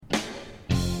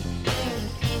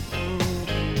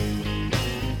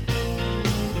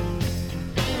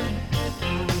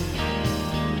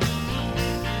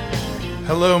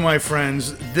Hello, my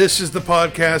friends. This is the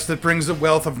podcast that brings the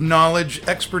wealth of knowledge,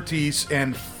 expertise,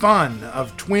 and fun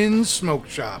of Twin Smoke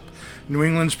Shop, New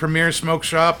England's premier smoke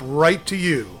shop, right to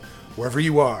you, wherever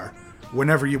you are,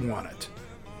 whenever you want it.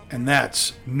 And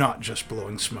that's not just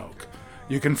blowing smoke.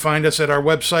 You can find us at our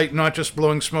website,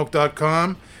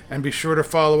 notjustblowingsmoke.com, and be sure to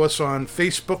follow us on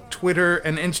Facebook, Twitter,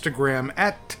 and Instagram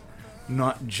at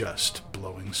Not Just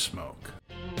Blowing Smoke.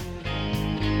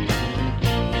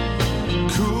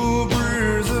 Cool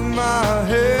breeze in my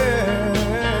head,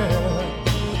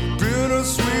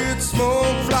 bittersweet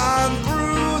smoke flying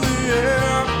through the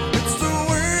air. It's the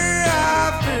way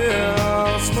I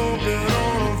feel, smoking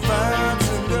on a fat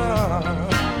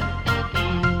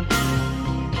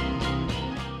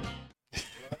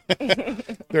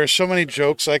cigar. There are so many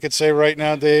jokes I could say right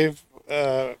now, Dave,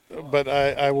 but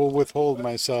I will withhold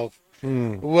myself.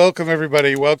 Welcome,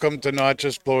 everybody. Welcome to Not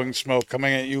Just Blowing Smoke,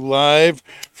 coming at you live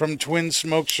from Twin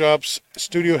Smoke Shop's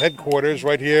studio headquarters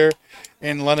right here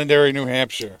in Londonderry, New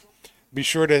Hampshire. Be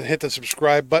sure to hit the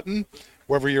subscribe button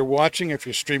wherever you're watching. If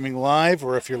you're streaming live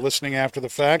or if you're listening after the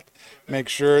fact, make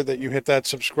sure that you hit that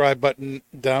subscribe button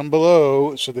down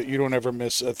below so that you don't ever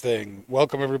miss a thing.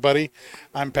 Welcome, everybody.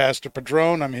 I'm Pastor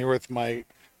Padron. I'm here with my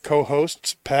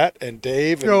co-hosts Pat and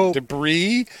Dave and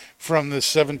Debris from the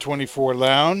 724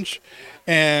 Lounge,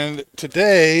 and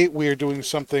today we are doing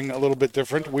something a little bit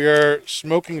different. We are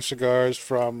smoking cigars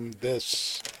from the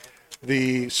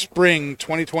Spring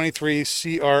 2023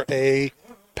 CRA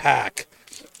pack.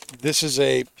 This is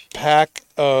a pack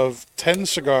of 10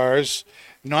 cigars,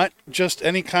 not just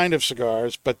any kind of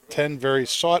cigars, but 10 very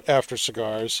sought after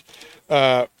cigars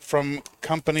from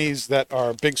companies that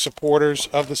are big supporters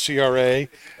of the CRA.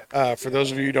 For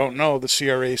those of you who don't know, the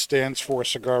CRA stands for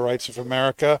Cigar Rights of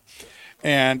America.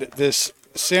 And this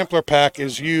sampler pack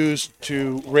is used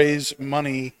to raise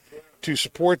money to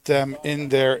support them in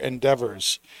their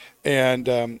endeavors.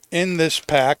 And in this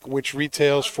pack, which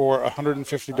retails for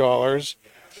 $150,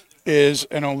 is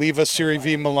an Oliva Serie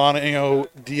V Melanio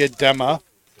Diadema,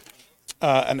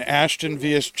 an Ashton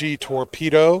VSG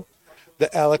Torpedo,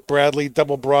 the Alec Bradley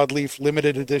Double Broadleaf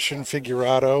Limited Edition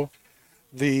Figurado,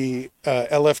 the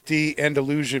LFD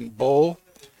Andalusian Bull,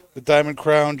 the Diamond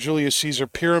Crown Julius Caesar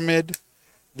Pyramid,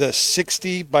 the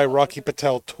 60 by Rocky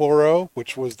Patel Toro,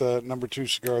 which was the number 2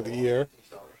 cigar of the year,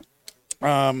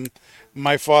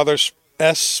 my father's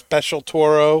S Special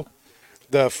Toro,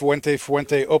 the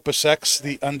Fuente Opus X,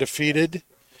 the Undefeated,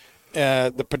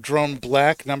 the Padron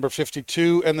Black, number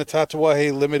 52, and the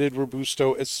Tatuaje Limited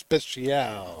Robusto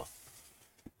Especial.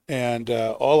 And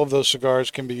all of those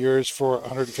cigars can be yours for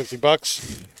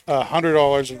 $150.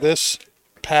 $100 of this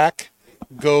pack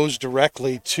goes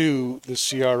directly to the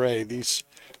CRA. These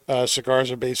cigars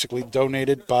are basically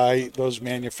donated by those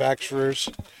manufacturers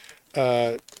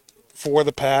for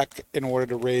the pack in order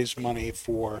to raise money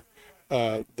for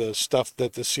the stuff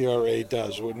that the CRA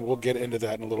does, and we'll get into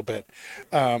that in a little bit.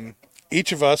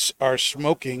 Each of us are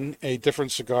smoking a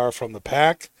different cigar from the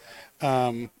pack.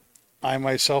 I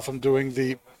myself am doing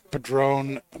the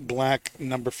Padron Black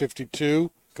number 52.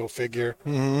 Go figure.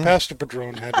 Pastor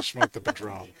Padron had to smoke the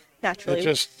Padron. Naturally.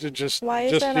 It just Why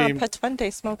just isn't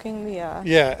Patuente smoking the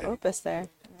Opus there?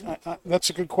 That's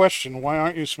a good question. Why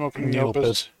aren't you smoking the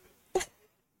Opus?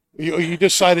 You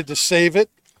decided to save it?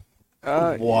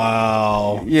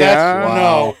 Wow. Yeah.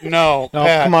 Wow. No,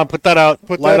 Pat, come on, put that out.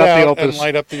 Light up the Opus. And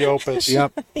light up the Opus.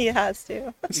 Yep. He has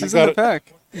to. This is in the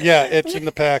pack. Yeah, it's in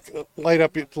the pack. Light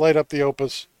up the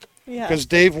Opus. Yeah. Because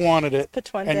Dave wanted it,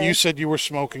 Patuente. and you said you were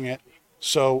smoking it,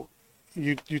 so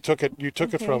you took it. You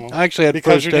took it from him. I actually had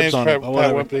because first your dibs name's on Pat, it.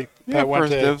 Pat Wempe. Yeah,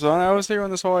 first dibs on it. I was here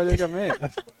when this whole idea got made.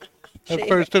 Had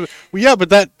first dibs. Well, yeah, but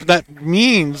that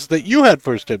means that you had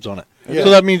first dibs on it. Yeah.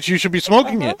 So that means you should be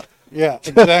smoking it. Yeah,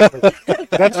 exactly.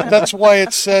 that's why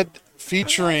it said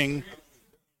featuring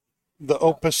the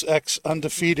Opus X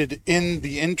Undefeated in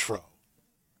the intro.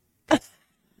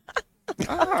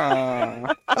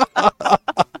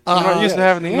 I'm not used to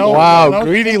having the No, Wow, no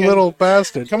greedy thinking. little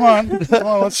bastard. Come on,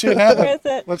 let's see it happen. Where is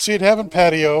it? Let's see it happen,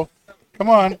 Patio. Come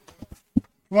on.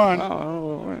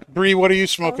 Oh, Bree, what are you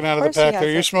smoking out of the course he pack has there?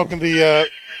 it. You're smoking the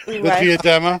Right.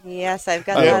 Diadema. Yes, I've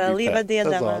got Yeah. that Oliva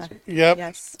Diadema. awesome. Yep.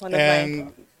 Yes, one of And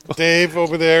mine. Dave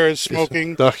over there is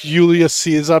smoking, The Julius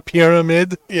Caesar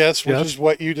Pyramid. yes, which Yes. is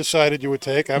what you decided you would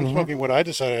take. I'm smoking what I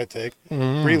decided I'd take.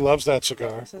 Bree loves that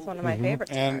cigar. This is one of my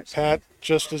favorite And cigars. Pat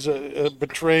just is a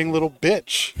betraying little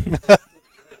bitch.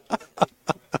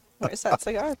 Where's that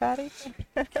cigar, Patty?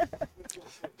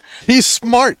 He's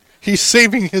smart. He's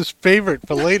saving his favorite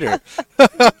for later.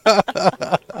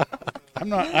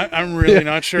 I'm really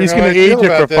not sure. He's how going I to age feel it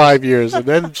about for this. 5 years and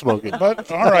then smoke it.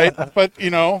 But all right, but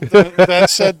that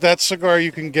said, that cigar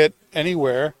you can get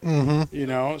anywhere.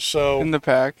 Mm-hmm. So In the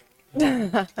pack.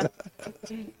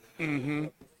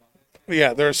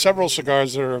 yeah, there are several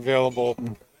cigars that are available.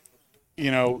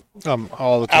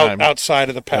 All the time. Outside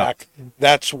of the pack.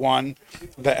 That's one.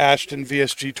 The Ashton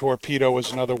VSG Torpedo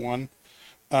is another one.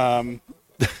 You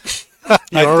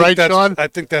I all think right, that's, Sean? I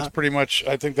think that's pretty much.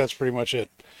 I think that's pretty much it.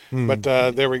 But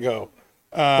there we go.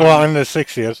 Well, on the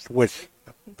 60th, which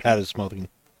Pat is smoking.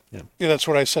 Yeah, that's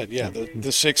what I said. Yeah,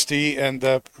 the 60 and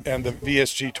the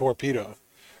VSG Torpedo.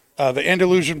 The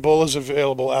Andalusian Bull is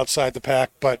available outside the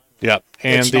pack, but Yep.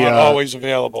 And it's the not always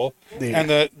available. the And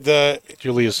the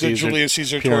Julius Caesar, Julius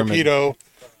Caesar Pyramid. Torpedo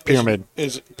Pyramid.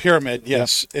 is Pyramid.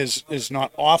 Yes, is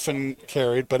not often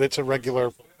carried, but it's a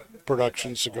regular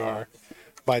production cigar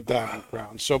by Diamond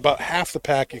Crown. So about half the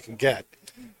pack you can get,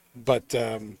 but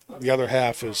the other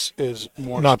half is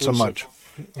more Not so exclusive.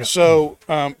 much. So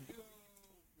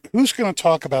who's going to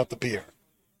talk about the beer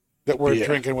that we're Beer.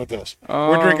 drinking with this?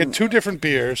 We're drinking two different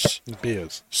beers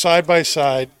Beers. side by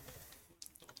side.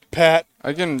 Pat,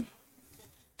 I can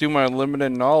do my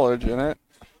limited knowledge in it.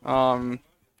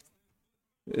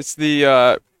 It's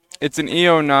an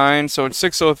EO9, so it's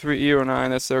 603 EO9.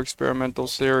 That's their experimental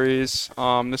series.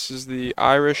 This is the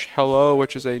Irish Hello,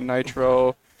 which is a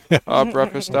nitro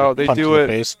breakfast stout. They Punch do in the it.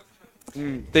 face.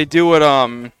 They do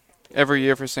it every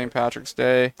year for St. Patrick's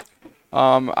Day.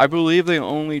 I believe they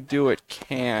only do it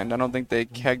canned. I don't think they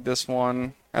kegged this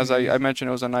one. As I mentioned,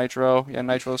 it was a nitro. Yeah,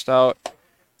 nitro stout.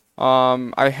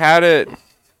 I had it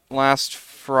last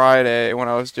Friday when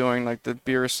I was doing like the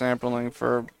beer sampling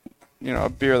for, a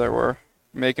beer that we're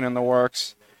making in the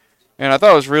works. And I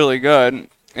thought it was really good.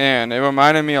 And it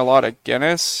reminded me a lot of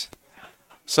Guinness.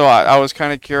 So I was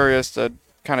kind of curious to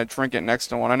kind of drink it next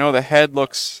to one. I know the head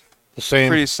looks The same.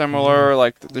 pretty similar,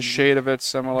 like the shade of it's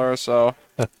similar, so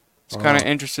I was kind of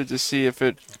interested to see if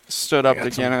it stood up to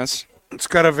Guinness. it's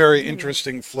got a very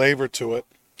interesting flavor to it.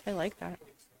 I like that.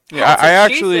 Yeah, I That's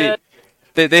actually, what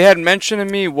she they had mentioned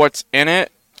to me what's in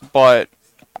it, but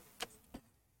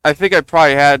I think I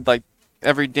probably had like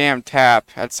every damn tap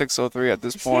at 603 at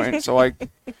this point. So like,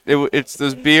 it's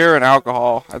there's beer and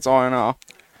alcohol. That's all I know.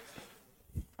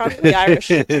 Probably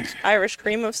Irish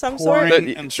cream of some sort. Pouring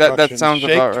That instructions. sounds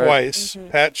Shake about right. twice.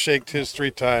 Pat shaked his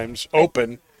 3 times.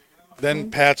 Open.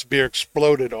 Then Pat's beer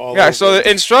exploded all Yeah, over. so the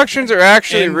instructions are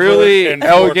actually Invert really and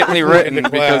elegantly pour written into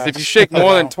because if glass. you shake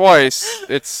more than twice,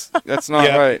 that's not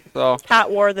Yeah. right. So Pat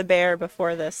wore the bear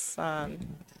before this moment.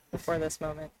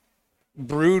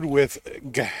 Brewed with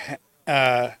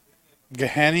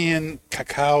Ghanaian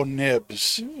cacao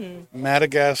nibs,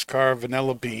 Madagascar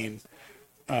vanilla bean,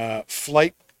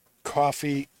 Flight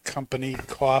Coffee Company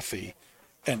coffee,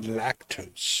 and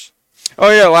lactose. oh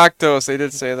yeah, lactose. They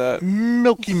did say that.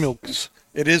 Milky Milks.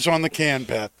 It is on the can,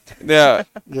 Pat. Yeah,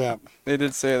 Yeah. they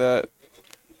did say that.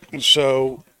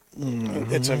 So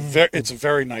it's a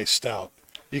very nice stout.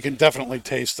 You can definitely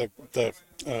taste the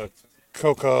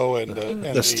cocoa and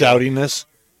The stoutiness.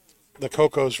 The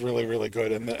cocoa is really, really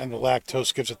good, and the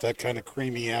lactose gives it that kind of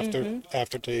creamy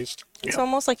aftertaste. It's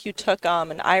almost like you took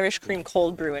an Irish cream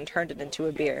cold brew and turned it into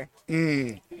a beer.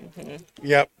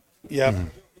 Yep.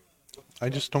 I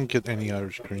just don't get any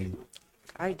Irish cream.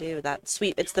 I do that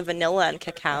sweet. It's the vanilla and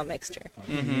cacao mixture.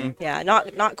 Yeah,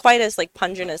 not quite as like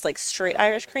pungent as like straight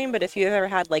Irish cream, but if you've ever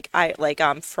had like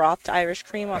frothed Irish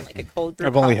cream on like a cold brew,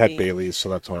 I've only had coffee- Bailey's, so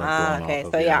that's what I'm going okay. off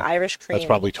of. So yeah, Irish cream. That's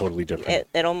probably totally different.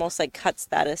 it almost like cuts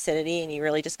that acidity, and you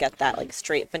really just get that like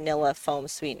straight vanilla foam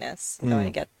sweetness. So I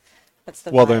get that's the.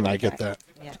 Well, vibe then I I get get. that.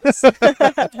 Yes.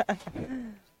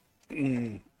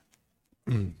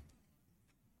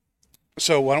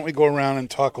 So why don't we go around and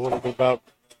talk a little bit about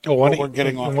Oh, what we're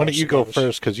getting off Why our don't you go cigars.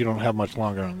 first because you don't have much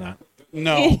longer on that.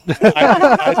 No,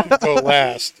 I should go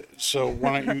last. So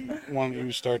why don't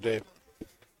you start, Dave?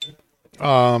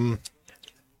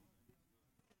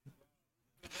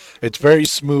 It's very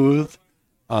smooth.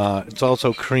 It's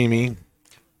also creamy.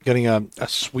 Getting a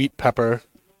sweet pepper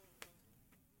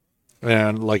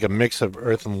and like a mix of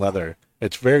earth and leather.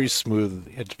 It's very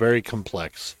smooth. It's very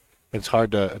complex. It's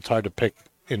hard to pick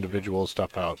individual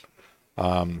stuff out.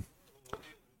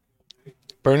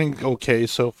 Burning okay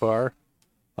so far.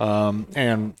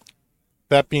 And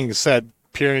that being said,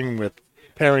 pairing with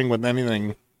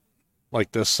anything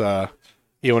like this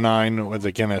EO9 with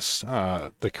the Guinness,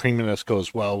 the creaminess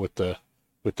goes well with the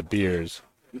beers,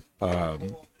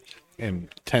 and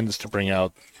tends to bring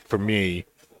out for me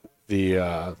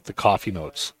the coffee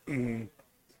notes.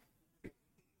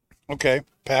 Okay,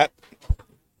 Pat.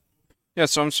 Yeah,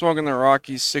 so I'm smoking the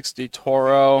Rocky 60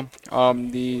 Toro.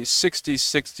 The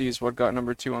 6060 is what got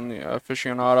number 2 on the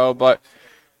aficionado, but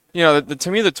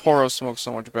to me the Toro smokes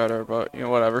so much better, but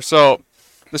whatever. So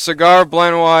the cigar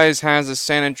blend wise has a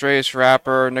San Andreas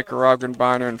wrapper, Nicaraguan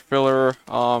binder, and filler.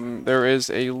 There is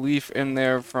a leaf in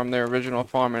there from their original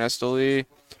farm in Esteli.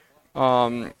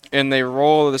 And they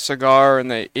roll the cigar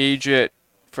and they age it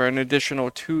for an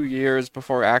additional 2 years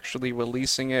before actually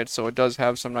releasing it, so it does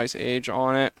have some nice age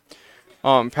on it.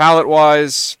 Palate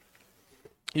wise,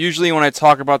 usually when I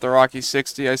talk about the Rocky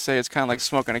 60, I say it's kind of like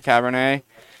smoking a Cabernet.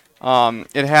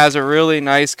 It has a really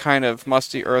nice kind of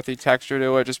musty, earthy texture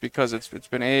to it just because it's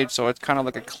been aged, so it's kind of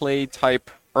like a clay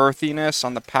type earthiness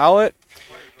on the palate.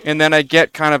 And then I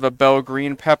get kind of a bell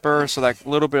green pepper, so that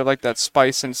little bit of like that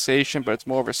spice sensation, but it's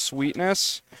more of a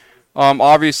sweetness.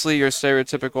 Obviously your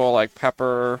stereotypical like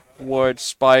pepper, wood,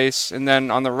 spice, and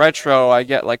then on the retro I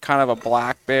get like kind of a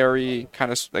blackberry kind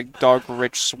of like dark,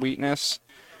 rich sweetness.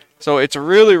 So it's a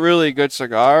really, really good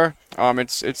cigar.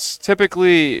 It's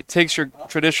typically takes your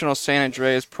traditional San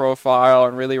Andreas profile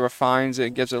and really refines it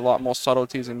and gives it a lot more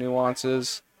subtleties and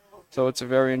nuances. So it's a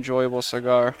very enjoyable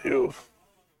cigar.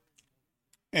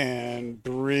 And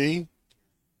Bree.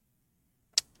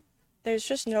 There's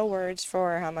just no words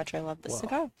for how much I love this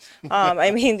cigar. I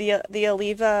mean, the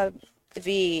Oliva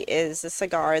V is a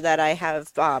cigar that I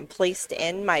have placed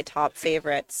in my top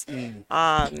favorites.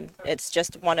 It's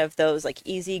just one of those like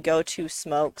easy go-to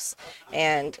smokes,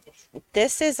 and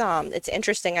this is it's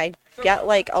interesting. I get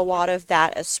like a lot of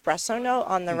that espresso note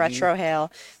on the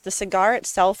retrohale. The cigar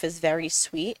itself is very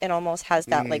sweet. It almost has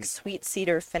that like sweet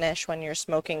cedar finish when you're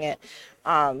smoking it.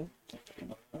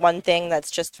 One thing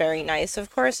that's just very nice, of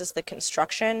course, is the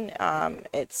construction.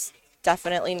 It's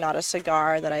definitely not a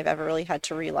cigar that I've ever really had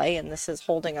to relight, and this is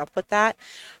holding up with that.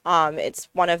 It's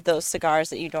one of those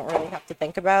cigars that you don't really have to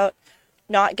think about.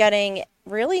 Not getting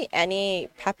really any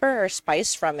pepper or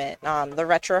spice from it. The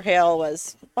retrohale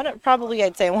was probably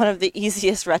I'd say one of the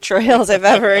easiest retrohales I've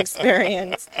ever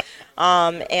experienced.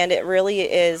 And it really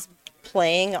is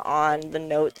playing on the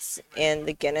notes in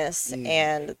the Guinness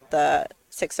and the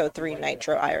 603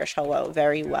 Nitro Irish Hello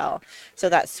very well. So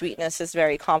that sweetness is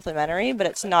very complimentary, but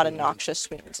it's not a noxious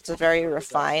sweetness. It's a very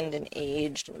refined and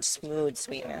aged and smooth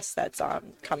sweetness that's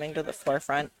coming to the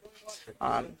forefront.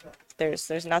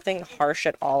 There's nothing harsh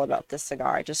at all about this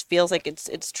cigar. It just feels like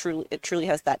it truly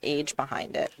has that age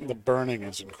behind it. The burning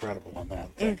is incredible on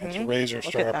that thing. It's razor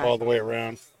sharp all the way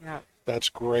around. Yeah. That's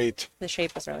great. The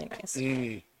shape is really nice.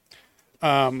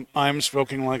 I'm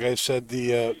smoking, like I said,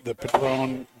 the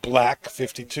Padron Black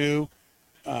 52.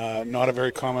 Not a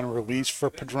very common release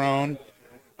for Padron.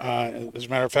 As a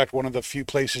matter of fact, one of the few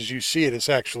places you see it is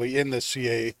actually in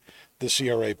the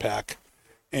CRA pack,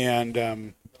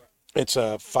 and it's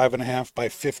a 5.5 by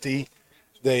 50.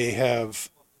 They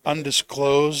have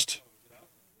undisclosed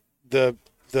the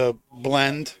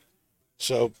blend,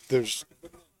 so there's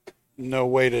no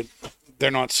way to.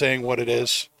 They're not saying what it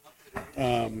is.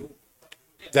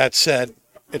 That said,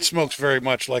 it smokes very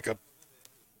much like a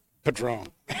Padron.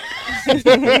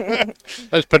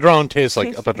 Does Padron taste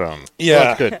like a Padron?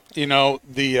 Yeah, That's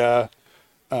good.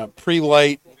 The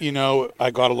pre-light,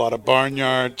 I got a lot of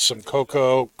barnyard, some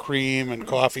cocoa, cream, and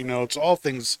coffee notes, all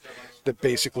things that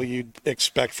basically you'd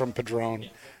expect from Padron.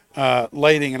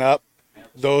 Lighting it up,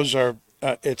 those are,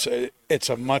 it's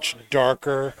a much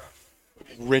darker,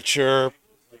 richer,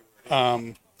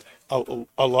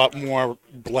 a lot more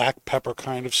black pepper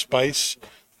kind of spice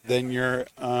than your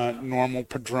normal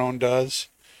Padron does.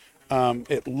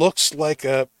 It looks like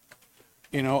a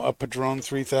Padron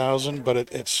 3000, but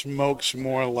it smokes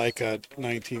more like a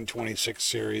 1926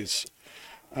 series.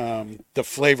 The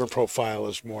flavor profile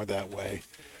is more that way.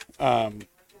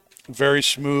 Very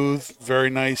smooth, very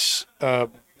nice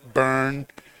burn.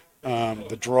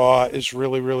 The draw is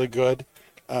really, really good.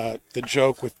 The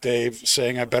joke with Dave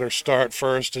saying I better start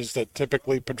first is that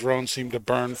typically Padron seem to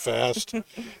burn fast.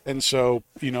 And so,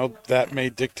 that may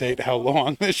dictate how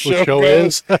long this show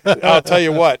goes. I'll tell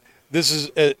you what, this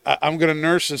is, I'm going to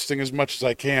nurse this thing as much as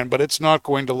I can, but it's not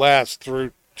going to last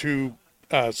through 2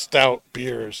 stout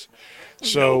beers.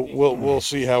 So we'll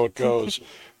see how it goes.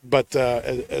 But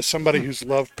as somebody who's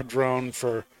loved Padron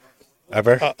for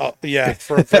Ever?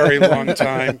 For a very long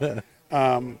time,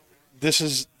 this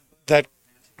is that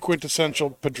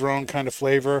quintessential Padron kind of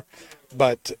flavor,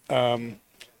 but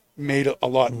made a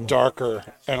lot darker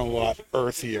and a lot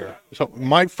earthier. So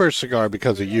my first cigar,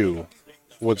 because of you,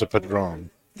 was a Padron.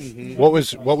 Mm-hmm.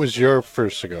 What was your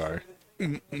first cigar?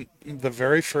 The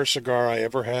very first cigar I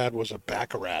ever had was a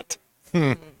Baccarat.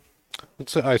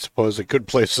 It's, I suppose, a good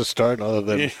place to start other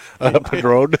than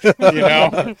Padron. You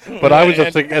know, But I was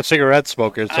And- a cigarette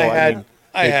smoker, so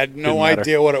I had no didn't matter.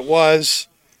 idea what it was,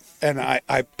 and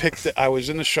I picked it. I was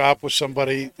in the shop with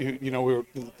somebody who,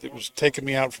 it was taking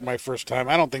me out for my first time.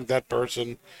 I don't think that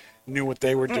person knew what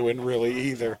they were doing really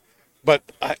either, but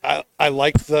I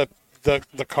liked the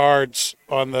cards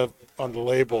on the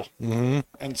label,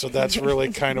 and so that's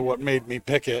really kind of what made me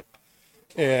pick it,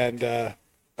 and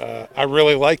I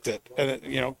really liked it,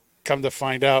 and come to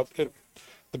find out,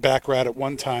 the Backrat at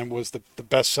one time was the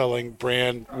best-selling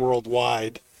brand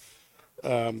worldwide.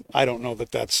 I don't know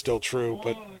that that's still true,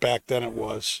 but back then it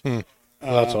was. Well,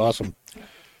 that's awesome.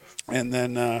 And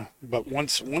then, but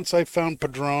once I found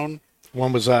Padron,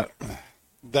 When was that?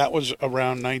 that was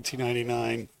around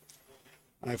 1999.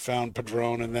 I found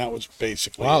Padron, and that was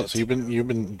basically Wow, it. so you've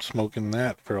been smoking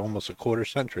that for almost a quarter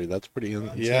century. That's pretty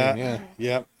insane.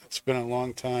 Yeah. It's been a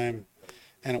long time,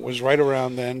 and it was right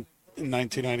around then, in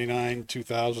 1999,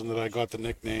 2000, that I got the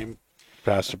nickname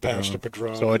Pastor Pastor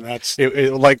Padron. Padron. So and that's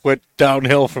it like went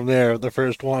downhill from there. The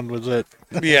first one was it.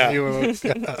 yeah. You were-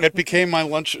 It became my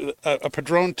lunch. A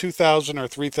Padron 2000 or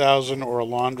 3000 or a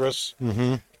Londres.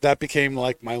 Mm-hmm. That became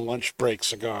like my lunch break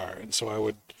cigar, and so I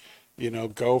would,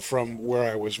 go from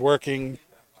where I was working,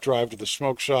 drive to the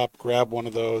smoke shop, grab one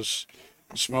of those,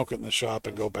 smoke it in the shop,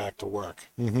 and go back to work.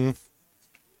 Mm-hmm.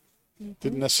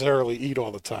 Didn't necessarily eat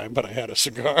all the time, but I had a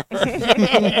cigar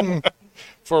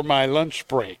for my lunch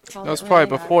break. All That was that probably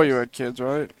really before you matters. had kids,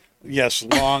 right? Yes,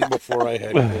 long before I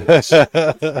had kids.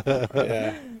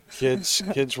 Yeah,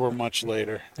 kids were much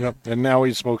later. Yep. And now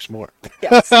he smokes more.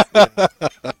 Yes.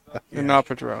 You're not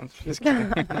Padrons. Just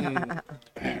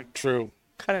kidding. True.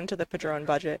 Cut into the Padron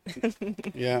budget.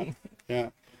 Yeah.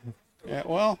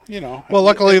 Well, Well,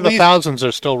 luckily at the least- thousands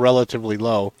are still relatively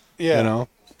low. Yeah. You know.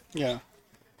 Yeah.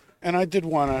 And I did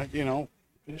want to,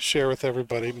 share with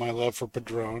everybody my love for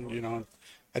Padron.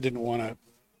 I didn't want to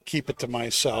keep it to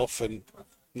myself and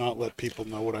not let people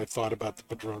know what I thought about the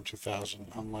Padron 2000,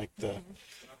 unlike the,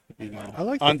 I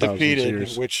like the 1000 undefeated,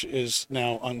 series. which is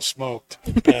now unsmoked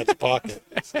in Pat's pocket.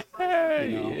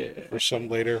 For some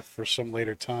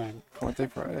later time. Wednesday,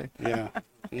 Friday. Yeah.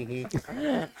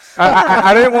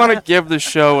 I didn't want to give the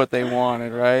show what they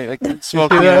wanted, right? Like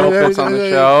smoking opus on the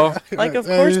show. Like, of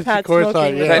course, Of Pat's course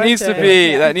smoking. yeah. with That us needs to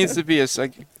today. be. That needs to be a.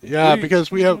 Like, Yeah,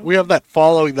 because we have that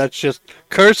following that's just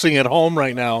cursing at home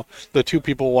right now. The two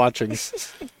people watching.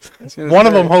 One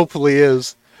of them hopefully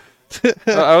is.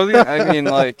 I mean,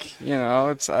 like,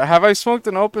 it's. Have I smoked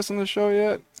an opus on the show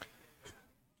yet?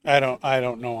 I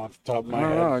don't know off the top of my I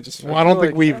don't head. know. Well, I don't feel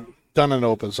think like- we've done an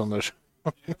opus on the show.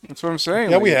 That's what I'm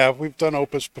saying. Yeah, like, we have. We've done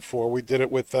Opus before. We did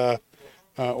it with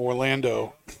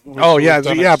Orlando. Oh We've yeah,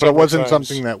 done yeah, but it several wasn't times.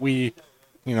 something that we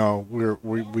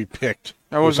picked.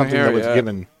 I It was wasn't something here that was yet.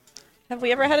 given. Have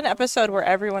we ever had an episode where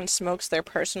everyone smokes their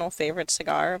personal favorite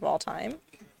cigar of all time?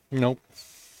 Nope.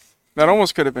 That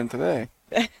almost could have been today.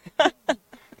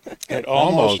 It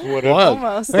almost would have. was.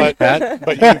 Almost. But, Pat.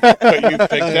 but you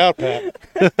picked out, Pat.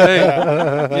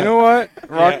 Hey, you know what?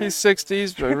 Rocky's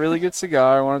 60s, but a really good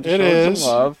cigar. I wanted to It show him is.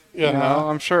 some love. You Uh-huh. know,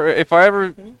 I'm sure if I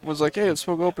ever was like, hey, let's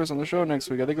smoke opus on the show next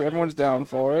week, I think everyone's down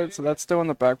for it. So that's still in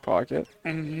the back pocket.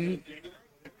 Mm-hmm.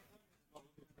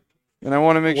 And I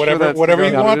want to make Whatever- sure that whatever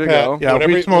you want, Pat. Yeah, Whatever- if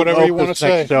we smoke whatever you wanna opus say.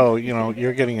 next show,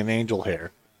 you're getting an angel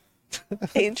hair.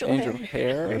 Angel, Angel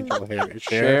hair. hair. Angel hair.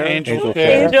 Share. Angel hair.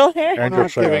 hair. Angel hair. We're Angel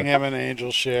not share. giving him an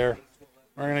angel share.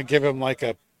 We're going to give him like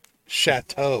a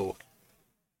chateau.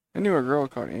 I knew a girl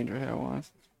called Angel Hair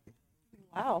once.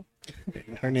 Wow.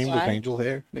 Her name was What? Angel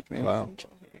Hair. Nickname. Wow.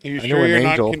 Are you I knew sure an you're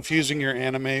angel. not confusing your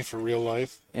anime for real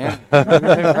life? Yeah.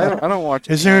 I don't watch.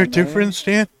 Is there a anime. difference,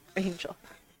 Dan? Angel.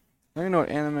 I don't even know what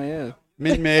anime is.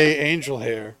 Mid-May angel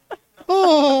hair.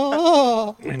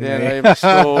 Oh. Dan, I am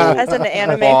so As an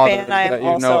anime bothered fan, I am that you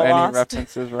also know any lost.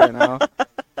 references right now.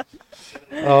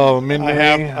 Oh,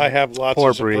 Min-May. I have lots Poor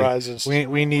of Bree. surprises.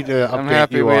 We need to I'm update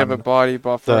happy you we have a on body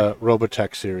buffer. the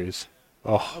Robotech series.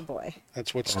 Oh, Oh boy.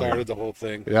 That's what started the whole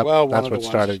thing. yep. Well, one that's of the what ones.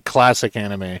 started. Classic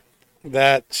anime.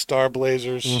 That, Star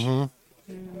Blazers,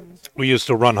 We used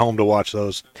to run home to watch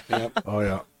those. yep. Oh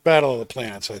yeah. Battle of the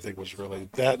Planets, I think, was really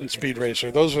that and Speed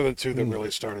Racer. Those are the two that really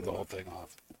started the whole thing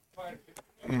off.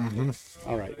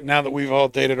 All right. Now that we've all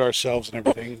dated ourselves and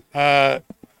everything, do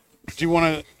you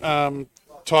want to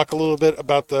talk a little bit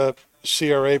about the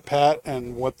CRA, Pat,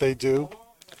 and what they do?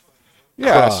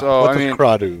 yeah. Cra. So what I does mean,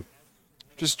 Cra do?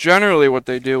 just generally what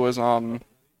they do is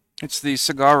it's the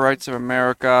Cigar Rights of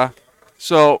America.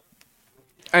 So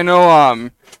I know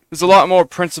there's a lot more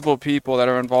principal people that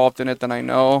are involved in it than I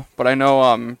know, but I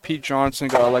know Pete Johnson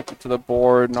got elected to the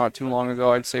board not too long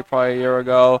ago. I'd say probably a year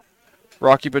ago.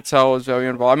 Rocky Patel is very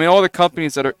involved. I mean, all the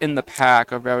companies that are in the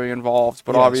pack are very involved.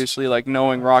 But Yes. obviously, like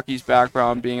knowing Rocky's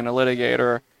background, being a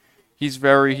litigator, he's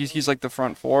like the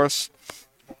front force.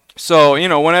 So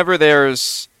whenever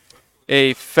there's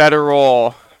a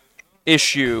federal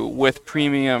issue with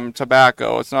premium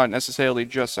tobacco, it's not necessarily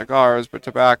just cigars, but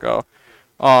tobacco.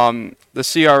 The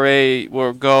CRA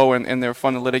will go and they'll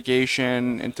fund the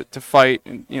litigation and to fight,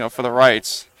 for the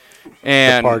rights.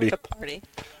 And Party. The party.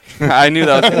 I knew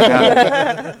that was going to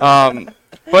happen.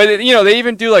 But they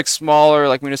even do like smaller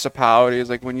like municipalities,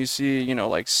 like when you see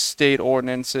like state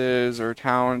ordinances or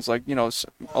towns, like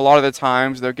a lot of the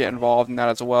times they'll get involved in that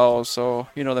as well. So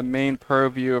the main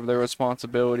purview of their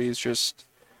responsibility is just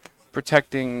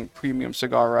protecting premium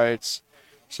cigar rights.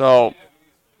 So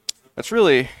it's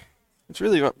really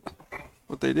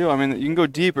what they do. I mean, you can go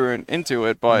deeper into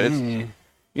it, but it's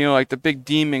like the big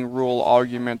deeming rule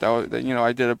argument that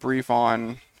I did a brief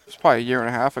on. It's probably a year and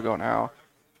a half ago now.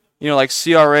 Like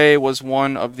CRA was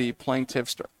one of the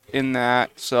plaintiffs in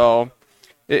that. So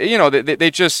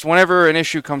they just, whenever an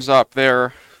issue comes up,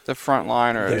 they're the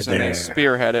frontliners and they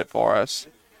spearhead it for us.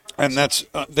 And that's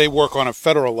they work on a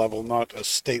federal level, not a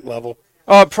state level.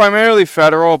 Primarily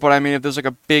federal, but I mean, if there's like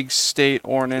a big state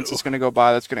ordinance that's going to go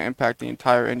by that's going to impact the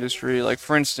entire industry, like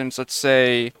for instance, let's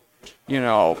say,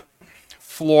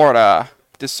 Florida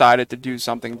decided to do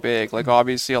something big. Like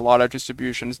obviously a lot of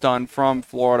distribution is done from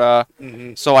Florida,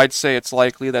 so I'd say it's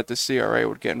likely that the CRA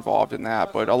would get involved in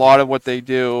that. But a lot of what they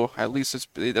do, at least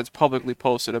that's publicly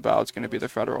posted about, it's going to be the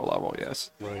federal level. Yes.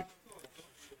 Right.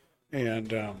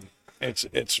 And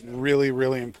it's really,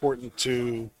 really important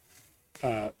to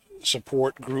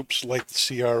support groups like the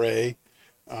CRA.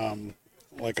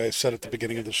 Like I said at the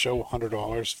beginning of the show,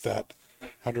 $100, that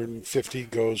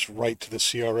 $150 goes right to the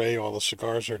CRA. All the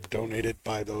cigars are donated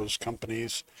by those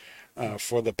companies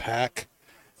for the pack.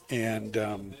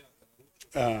 And,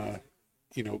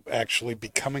 actually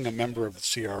becoming a member of the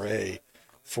CRA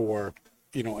for,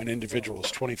 an individual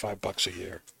is $25 a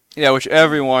year. Yeah, which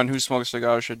everyone who smokes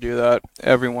cigars should do that.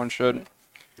 Everyone should.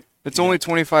 It's only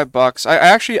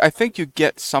 $25. I think you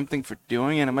get something for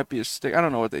doing it. It might be a stick. I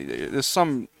don't know what there's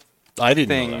some I didn't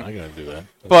thing. know that. I gotta do that.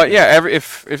 But yeah,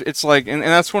 if it's like, and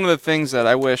that's one of the things that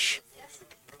I wish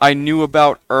I knew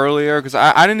about earlier, because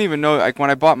I didn't even know, like when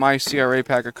I bought my CRA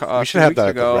pack we should have that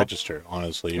at the register,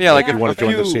 honestly. Yeah, like if you want to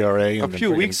join the CRA. A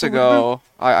few weeks ago,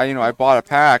 I bought a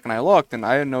pack and I looked and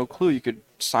I had no clue you could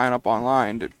sign up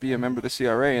online to be a member of the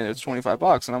CRA, and it's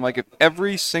 $25. And I'm like, if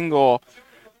every single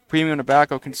premium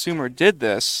tobacco consumer did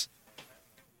this,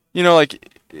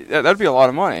 that'd be a lot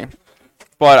of money.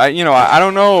 But I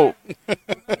don't know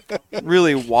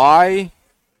really why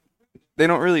they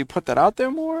don't really put that out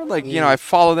there more. Like, I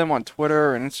follow them on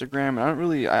Twitter and Instagram,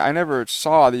 and I never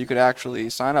saw that you could actually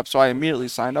sign up. So I immediately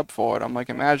signed up for it. I'm like,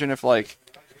 imagine if like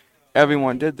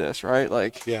everyone did this, right?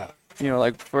 Like, Yeah.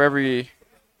 Like for every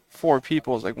 4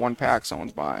 people is like 1 pack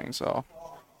someone's buying. So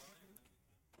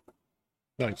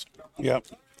Nice. Yep.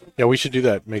 Yeah, we should do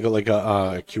that. Make it like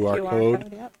a QR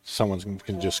code. Yep. Someone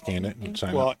can just scan it and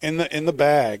sign Well, up. in the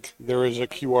bag, there is a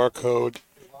QR code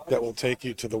that will take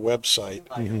you to the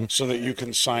website so that you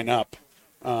can sign up.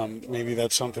 Maybe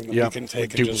that's something that Yeah, we can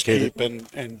take like and just duplicate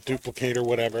keep and duplicate or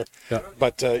whatever. Yeah.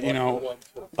 But,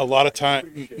 a lot of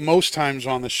time, most times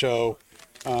on the show,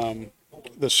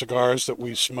 the cigars that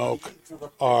we smoke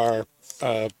are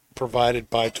provided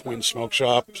by Twin Smoke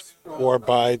Shops or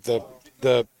by the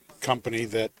company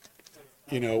that,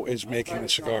 is making the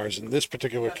cigars. In this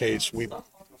particular case, we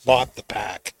bought the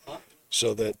pack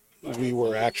so that we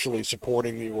were actually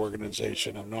supporting the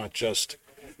organization and not just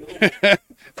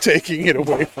taking it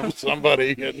away from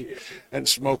somebody and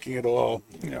smoking it all.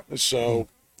 Yeah. So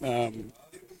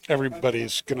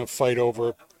everybody's going to fight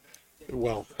over.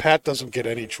 Well, Pat doesn't get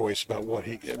any choice about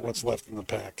what's left in the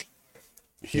pack.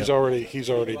 He's already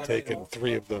taken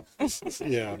 3 of the.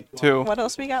 Yeah. 2. What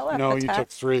else we got left? No, The you tack? took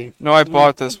 3. No, I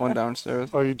bought this one downstairs.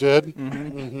 Oh, you did?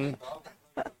 Mm-hmm.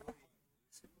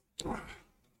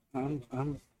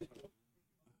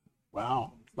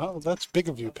 Wow. Well, that's big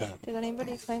of you, Pat. Did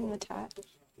anybody claim the tat?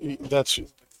 That's. We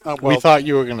Well, thought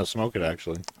you were going to smoke it,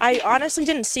 actually. I honestly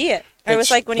didn't see it. I was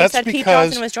It's- like, when you that's said Pete because-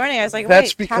 Johnson was joining, I was like,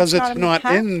 that's wait, because Pat's it's not not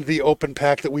pack? in the open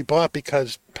pack that we bought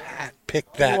because Pat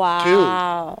picked that too.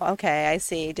 Wow. Okay, I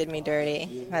see. Did me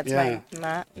dirty. That's Yeah.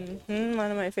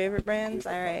 one of my favorite brands.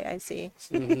 All right, I see.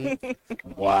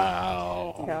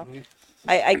 Wow. So,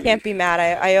 I can't be mad.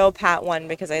 I owe Pat one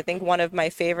because I think one of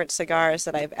my favorite cigars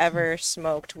that I've ever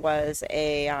smoked was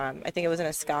I think it was an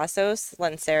Escasos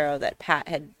Lancero that Pat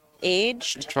had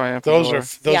aged. Triumph. Those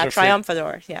are Yeah, for-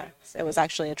 Triumphador. Yeah, it was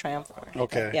actually a Triumphador.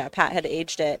 Okay. Yeah, Pat had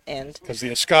aged it and because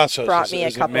the Escassos brought me a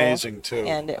is couple, amazing too.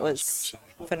 and it was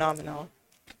phenomenal.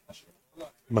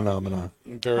 Phenomena.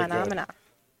 Very good. Phenomena.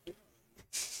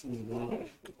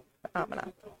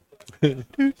 Phenomena.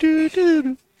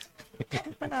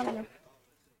 Phenomena.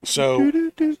 So,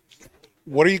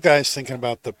 what are you guys thinking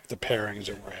about the pairings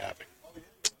that we're having?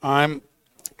 I'm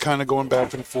kind of going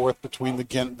back and forth between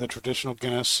the traditional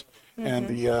Guinness and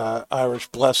the Irish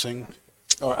Blessing,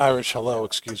 or Irish Hello,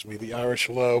 excuse me, the Irish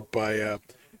Hello by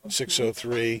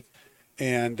 603.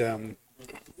 And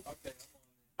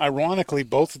ironically,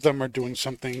 both of them are doing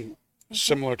something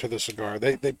similar to the cigar.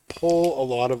 They pull a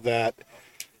lot of that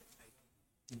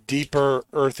deeper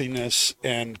earthiness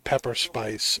and pepper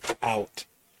spice out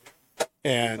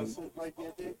and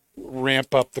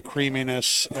ramp up the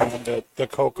creaminess and the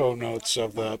cocoa notes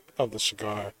of the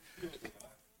cigar,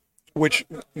 which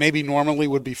maybe normally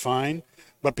would be fine,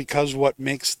 but because what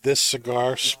makes this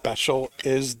cigar special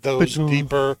is those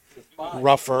deeper,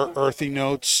 rougher, earthy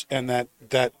notes and that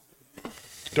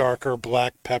darker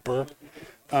black pepper.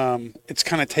 It's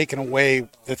kind of taken away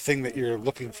the thing that you're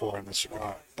looking for in the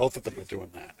cigar. Both of them are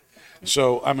doing that.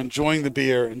 So I'm enjoying the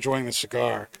beer, enjoying the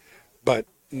cigar, but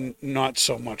not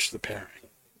so much the pairing.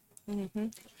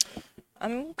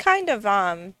 I'm kind of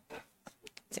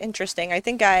it's interesting. I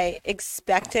think I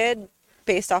expected,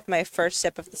 based off my first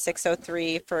sip of the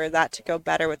 603, for that to go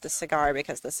better with the cigar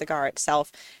because the cigar itself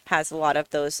has a lot of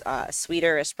those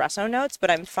sweeter espresso notes,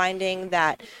 but I'm finding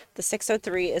that the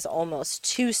 603 is almost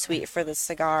too sweet for the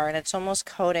cigar, and it's almost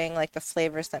coating like the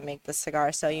flavors that make the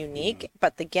cigar so unique.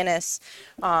 But the Guinness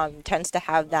tends to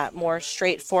have that more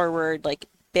straightforward, like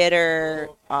bitter,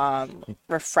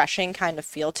 refreshing kind of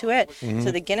feel to it.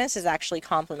 So the Guinness is actually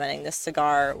complementing this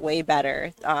cigar way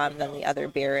better than the other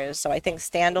beer is. So I think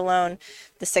standalone,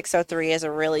 the 603 is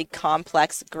a really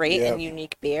complex, great, and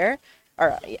unique beer.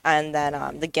 And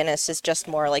then the Guinness is just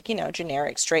more like,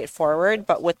 generic, straightforward.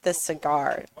 But with the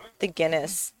cigar, the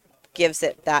Guinness gives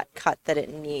it that cut that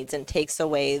it needs and takes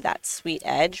away that sweet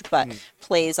edge, but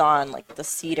plays on like the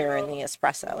cedar and the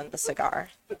espresso in the cigar.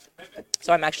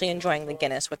 So I'm actually enjoying the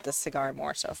Guinness with the cigar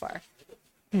more so far.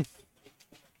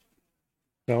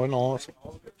 No, and all.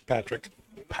 Patrick.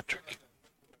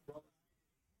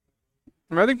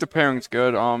 I think the pairing's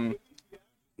good.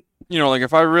 Like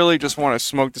if I really just want to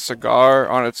smoke the cigar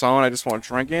on its own, I just won't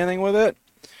drink anything with it.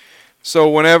 So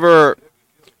whenever,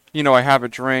 I have a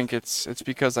drink, it's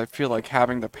because I feel like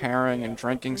having the pairing and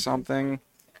drinking something.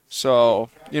 So,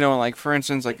 like for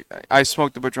instance, like I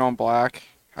smoked the Padron Black.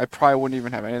 I probably wouldn't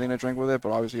even have anything to drink with it,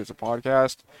 but obviously it's a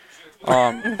podcast.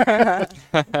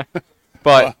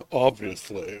 But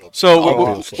Obviously.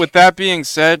 so with that being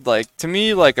said, like to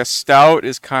me, like a stout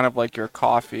is kind of like your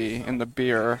coffee in the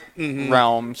beer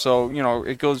realm. So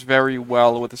it goes very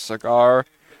well with a cigar.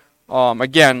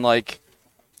 Again, like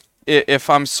if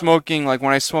I'm smoking, like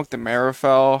when I smoked the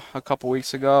Marifel a couple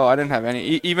weeks ago, I didn't have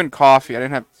even coffee. I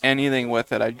didn't have anything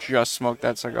with it. I just smoked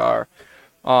that cigar.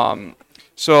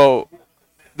 So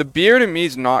the beer to me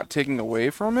is not taking away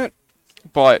from it,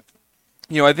 but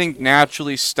I think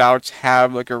naturally stouts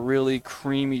have like a really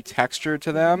creamy texture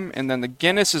to them, and then the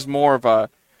Guinness is more of a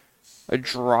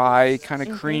dry kind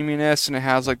of creaminess, and it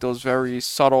has like those very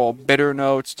subtle bitter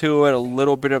notes to it, a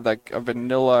little bit of like a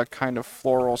vanilla kind of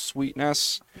floral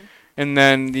sweetness. And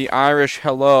then the Irish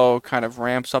Hello kind of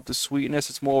ramps up the sweetness.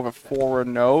 It's more of a forward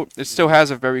note. It still has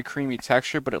a very creamy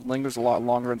texture, but it lingers a lot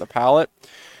longer in the palate.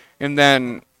 And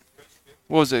then,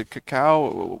 what was it?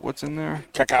 Cacao? What's in there?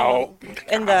 Cacao.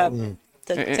 In the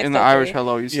In the Irish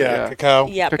Hello, you said, Yeah, cacao.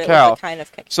 Yeah, but it Cacao. was a kind of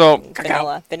So,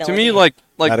 vanilla to me, bean. like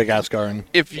Madagascar.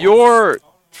 if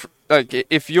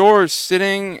you're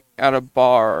sitting at a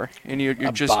bar and you're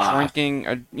just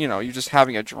drinking, you're just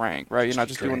having a drink, right? You're not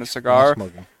just doing a cigar.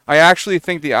 I actually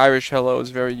think the Irish Hello is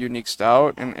a very unique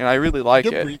stout, and I really like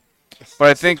it. But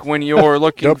I think when you're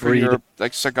looking for your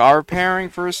like cigar pairing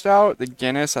for a stout, the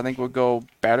Guinness I think would go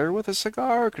better with a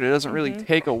cigar because it doesn't really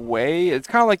take away. It's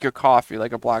kind of like your coffee,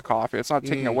 like a black coffee. It's not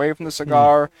taking away from the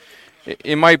cigar.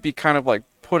 It might be kind of like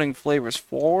putting flavors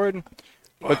forward.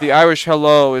 But the Irish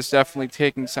Hello is definitely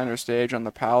taking center stage on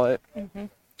the palate.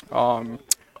 But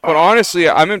honestly,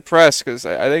 I'm impressed because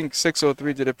I think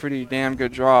 603 did a pretty damn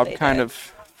good job kind of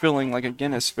filling like a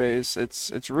Guinness space.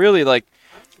 It's really like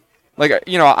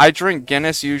I drink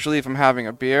Guinness usually if I'm having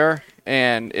a beer,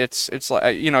 and it's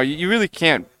like you really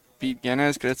can't beat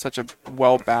Guinness because it's such a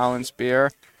well balanced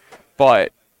beer.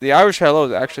 But the Irish Hello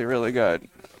is actually really good.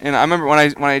 And I remember when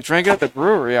I drank it at the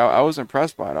brewery, I was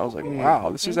impressed by it. I was like, wow,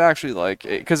 this is actually like,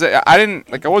 because I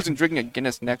didn't like I wasn't drinking a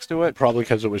Guinness next to it, Probably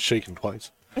because it was shaken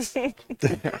twice.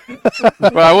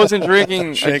 but I wasn't drinking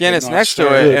a Shaken, Guinness not next to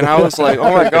stirred. it, and I was like,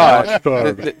 oh my god,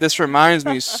 Starved. this reminds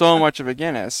me so much of a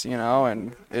Guinness, you know,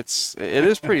 and it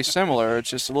is pretty similar. It's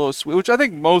just a little sweet, which I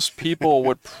think most people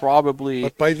would probably.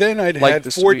 But by then I'd Like had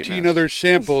the 14 sweetness. other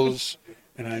samples,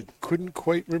 and I couldn't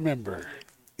quite remember.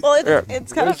 Well,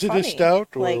 it's kind of Was it funny. a stout,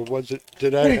 or like, was it?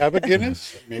 Did I have a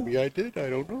Guinness? Maybe I did. I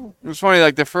don't know. It was funny,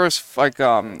 like the first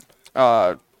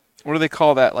what do they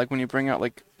call that? Like when you bring out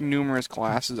like numerous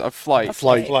glasses, a flight.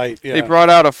 Flight. Yeah. They brought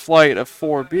out a flight of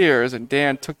 4 beers, and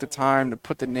Dan took the time to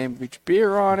put the name of each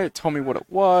beer on it, told me what it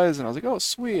was, and I was like, oh,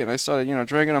 sweet. And I started,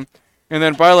 drinking them. And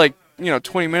then by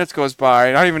 20 minutes goes by,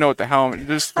 and I don't even know what the hell I'm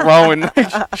just throwing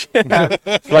shit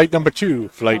at. Flight number 2,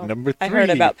 flight number 3. I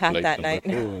heard about Pat flight that number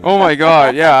night. 4. Oh my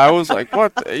god, yeah, I was like,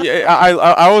 what? Yeah,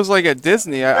 I was like at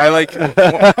Disney. I like,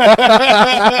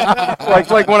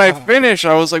 like when I finished,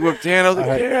 I was like with Dan. I was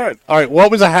like, Dan. All right, what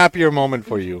was a happier moment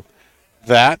for you?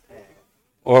 That,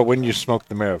 or when you smoked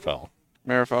the Marifel?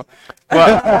 Marifel.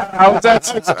 But I was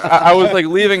at I was like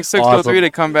leaving 603 Awesome. to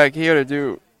come back here to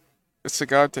do a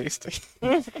cigar tasting,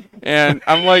 and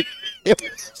I'm like,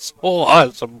 So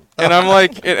awesome. and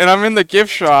I'm in the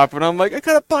gift shop, and I'm like, I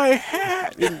gotta buy a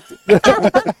hat. And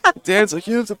Dan's like,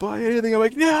 you don't have to buy anything. I'm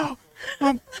like, no,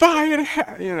 I'm buying a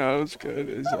hat. It was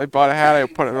good. I bought a hat. I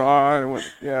put it on. And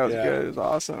yeah, it was Yeah. good. It was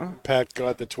awesome. Pat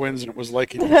got the twins, and it was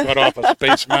like he got off a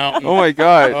space mountain. Oh my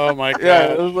god. Oh my god. Yeah,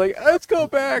 it was like, let's go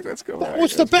back. Let's go back. That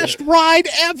was the best ride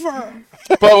ever.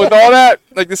 But with all that,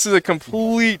 like, this is a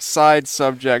complete side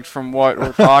subject from what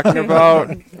we're talking about.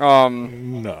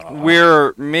 No.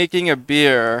 We're making a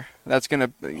beer that's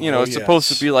gonna, it's supposed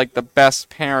to yes. be like the best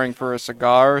pairing for a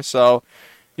cigar. So,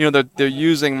 they're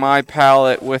using my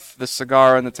palate with the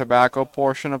cigar and the tobacco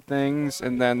portion of things,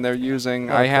 and then they're using.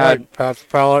 I had Right, Pat's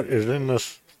palette is in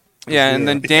this. Yeah, and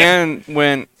then Dan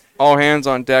went all hands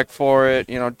on deck for it.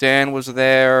 Dan was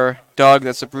there. Doug,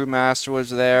 that's the brewmaster, was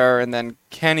there, and then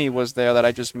Kenny was there that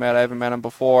I just met. I haven't met him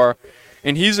before,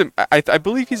 and I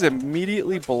believe he's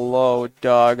immediately below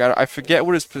Doug. I forget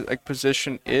what his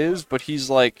position is, but he's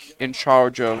like in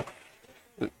charge of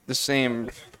the same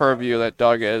purview that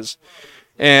Doug is,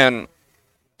 and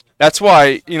that's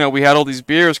why we had all these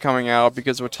beers coming out,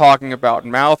 because we're talking about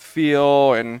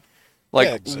mouthfeel and. Like,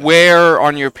 Yeah, exactly. where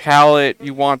on your palate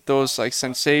you want those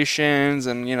sensations,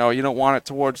 and you don't want it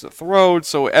towards the throat.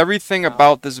 So everything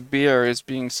about this beer is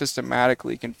being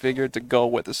systematically configured to go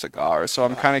with the cigar. So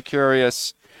I'm kind of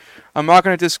curious. I'm not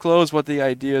going to disclose what the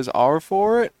ideas are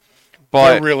for it, They're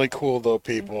but really cool, though,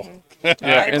 people. yeah,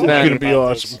 and It's then gonna be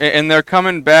awesome. and they're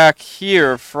coming back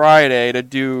here Friday to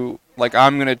do, like,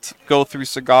 I'm going to go through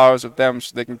cigars with them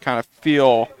so they can kind of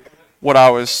feel what I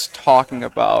was talking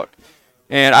about.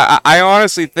 And I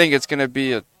honestly think it's going to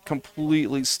be a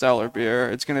completely stellar beer.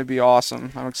 It's going to be awesome.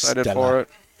 I'm excited Stellar. for it.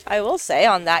 I will say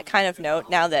on that kind of note,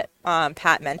 now that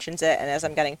Pat mentions it, and as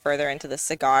I'm getting further into the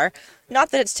cigar,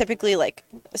 not that it's typically like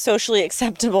socially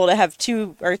acceptable to have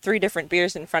 2 or 3 different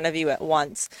beers in front of you at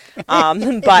once,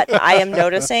 but I am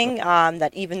noticing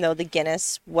that even though the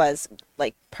Guinness was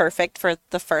like perfect for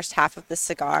the first half of the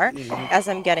cigar, as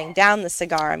I'm getting down the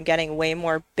cigar, I'm getting way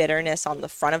more bitterness on the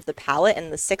front of the palate,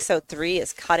 and the 603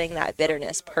 is cutting that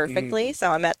bitterness perfectly.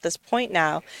 So I'm at this point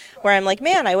now where I'm like,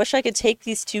 man, I wish I could take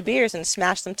these 2 beers and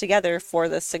smash them together for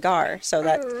the cigar. So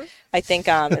that I think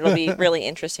it'll be really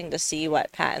interesting to see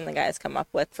what Pat and the guys come up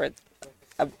with for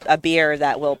a beer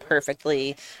that will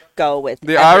perfectly go with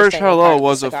The Irish everything part Hello of the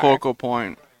was a cigar. focal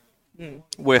point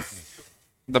with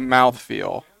the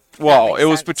mouthfeel. Well, makes it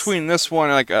was sense. between this one,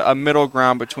 like a middle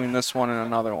ground between this one and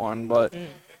another one. But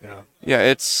yeah,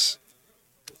 it's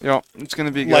it's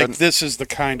gonna be good. Like, this is the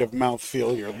kind of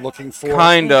mouthfeel you're looking for.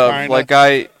 Kind of Kinda. like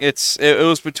it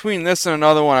was between this and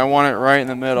another one. I want it right in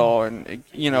the middle, and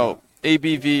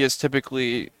ABV is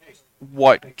typically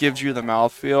what gives you the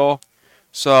mouthfeel.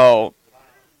 So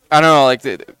I don't know, like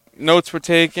the notes were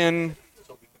taken,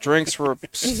 drinks were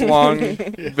slung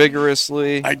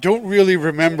vigorously. I don't really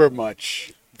remember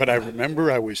much, but I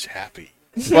remember I was happy.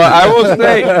 But I will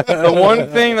say the one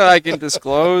thing that I can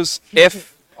disclose,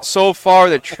 if so far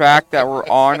the track that we're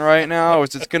on right now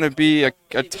is it's going to be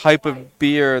a type of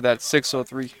beer that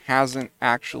 603 hasn't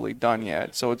actually done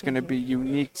yet. So it's going to be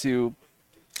unique to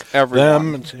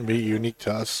everyone. Them, it's going to be unique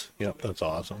to us. Yep, that's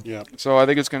awesome. Yeah. So I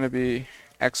think it's going to be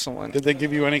excellent. Did they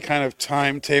give you any kind of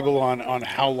timetable on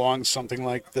how long something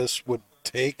like this would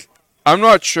take? I'm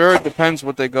not sure. It depends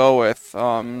what they go with.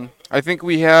 I think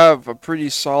we have a pretty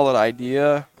solid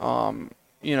idea.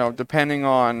 depending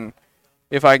on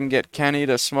if I can get Kenny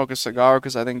to smoke a cigar,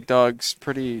 because I think Doug's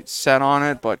pretty set on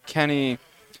it. But Kenny,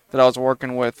 that I was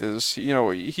working with, is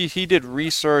he did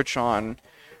research on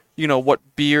what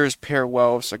beers pair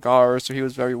well with cigars, so he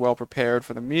was very well prepared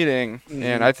for the meeting,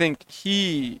 and I think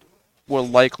he will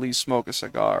likely smoke a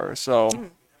cigar. So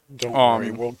Don't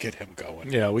worry, we'll get him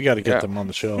going. Yeah, we got to get Yeah. them on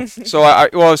the show.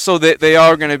 so they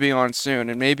are going to be on soon,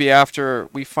 and maybe after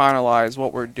we finalize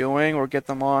what we're doing, we'll get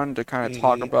them on to kind of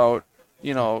talk about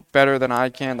better than I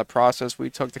can the process we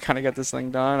took to kind of get this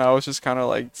thing done. I was just kind of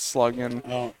like slugging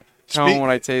Oh, home when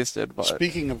I tasted, but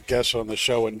Speaking of guests on the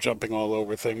show and jumping all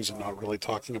over things and not really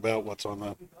talking about what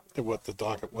the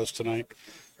docket was tonight,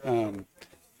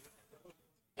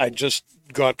 I just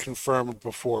got confirmed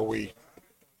before we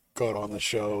got on the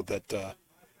show that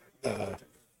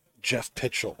Jeff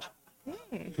Pitchell,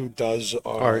 who does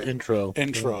Our intro.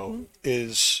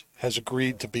 has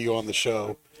agreed to be on the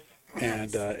show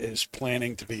and is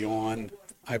planning to be on,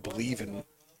 I believe,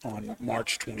 on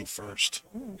March 21st.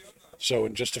 So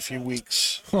in just a few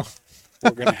weeks,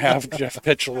 we're going to have Jeff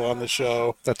Pitchell on the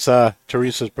show. That's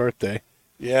Teresa's birthday.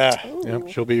 Yeah, Yep,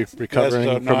 she'll be recovering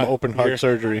so from not- open heart you're-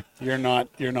 surgery. you're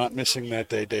not missing that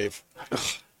day, Dave.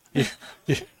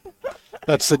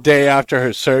 That's the day after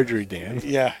her surgery, Dan.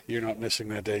 Yeah, you're not missing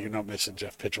that day. You're not missing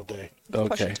Jeff Pitchell Day.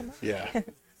 Okay. Yeah,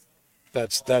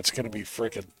 that's going to be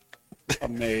freaking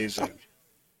amazing.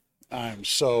 I'm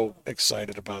so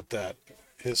excited about that.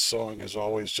 His song has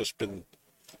always just been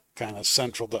kind of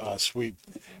central to us. We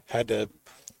had to,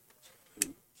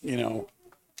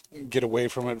 get away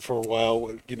from it for a while,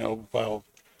 while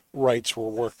rights were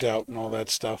worked out and all that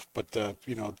stuff. But,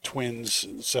 Twins,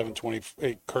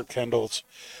 728, Kurt Kendall's,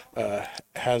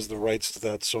 has the rights to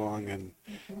that song,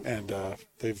 and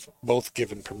they've both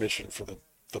given permission for the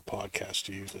podcast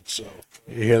to use it. So,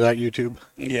 You hear that, YouTube?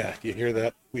 yeah, you hear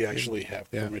that? We actually have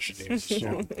Yeah. permission to use the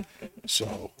song.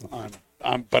 So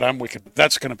I'm wicked.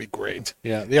 That's going to be great.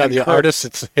 Yeah, And the Kurt-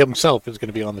 artist himself is going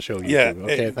to be on the show. YouTube. Yeah.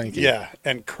 Okay, thank you. Yeah,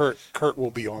 and Kurt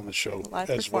will be on the show Live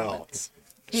as well. performance.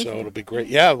 So it'll be great.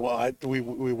 Yeah, well, we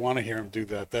want to hear him do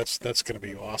that. That's going to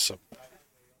be awesome.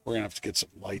 We're gonna have to get some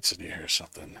lights in here or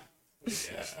something.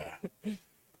 Yeah,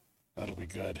 that'll be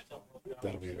good.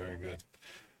 That'll be very good.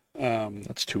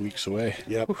 That's 2 weeks away.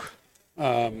 Yep.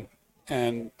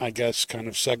 And I guess kind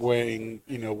of segueing,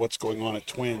 what's going on at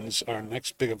Twins, our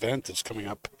next big event is coming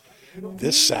up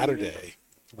this Saturday.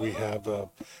 We have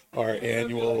our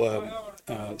annual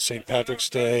St. Patrick's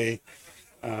Day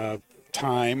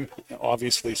time.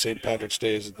 Obviously, St. Patrick's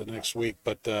Day is the next week,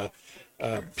 but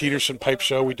Peterson Pipe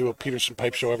Show. We do a Peterson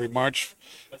Pipe Show every March,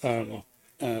 in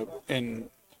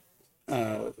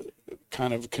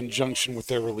kind of conjunction with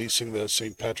their releasing the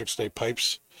St. Patrick's Day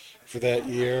pipes for that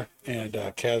year. And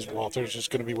Kaz Walters is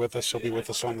going to be with us. He'll be with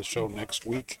us on the show next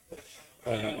week,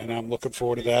 and I'm looking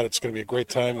forward to that. It's going to be a great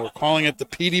time. We're calling it the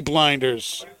Peaty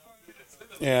Blinders.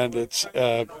 And it's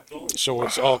so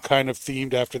it's all kind of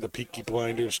themed after the Peaky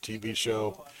Blinders TV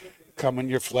show. Come in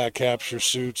your flat caps, your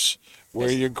suits,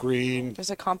 wear your green, There's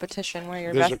a competition where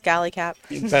your There's best galley cap.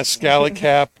 best scally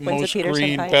cap, Wins a most Peterson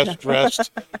green, pipe. best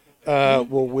dressed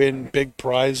will win big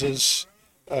prizes.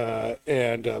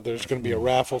 And there's going to be a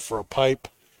raffle for a pipe.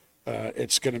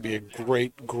 It's going to be a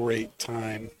great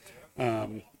time.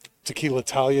 Tequila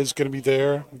Talia is going to be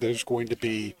there. There's going to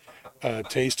be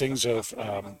tastings of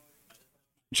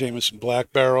Jameson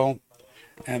Black Barrel,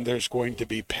 and there's going to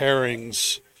be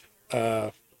pairings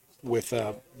with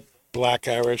Black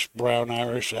Irish, Brown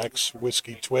Irish, X,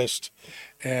 Whiskey Twist,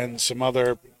 and some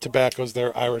other tobaccos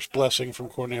there. Irish Blessing from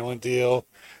Cornell and Deal,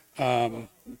 the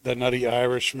Nutty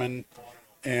Irishman,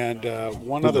 and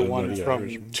one other one Nutty from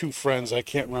Irishman. two friends. I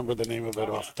can't remember the name of it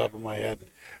off the top of my head,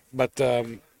 but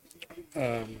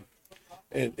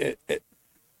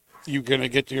you're gonna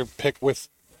get your pick with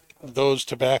those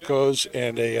tobaccos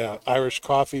and a Irish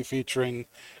coffee featuring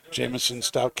Jameson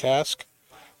Stout Cask,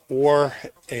 or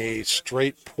a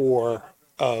straight pour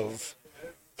of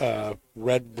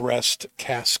Redbreast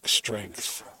Cask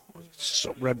Strength.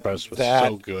 So Redbreast was That-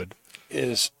 so good.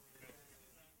 Is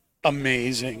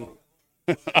amazing.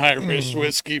 Irish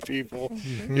whiskey, people.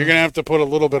 You're gonna have to put a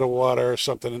little bit of water or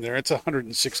something in there. It's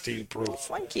 116 proof.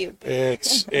 One cube.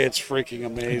 It's freaking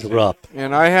amazing. Drop.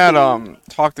 And I had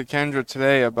talked to Kendra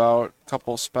today about a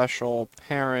couple special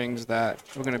pairings that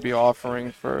we're going to be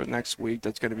offering for next week.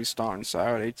 That's going to be starting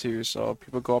Saturday too. So if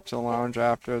people go up to the lounge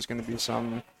after, there's going to be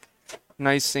some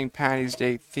nice St. Patty's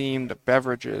Day themed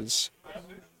beverages.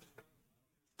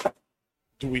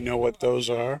 Do we know what those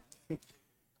are?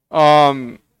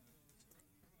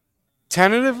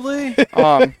 Tentatively,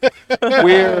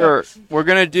 we're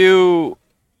gonna do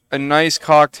a nice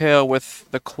cocktail with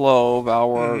the clove,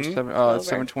 our Clover.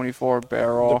 724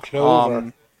 barrel. The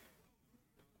clover.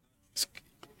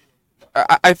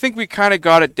 I think we kind of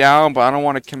got it down, but I don't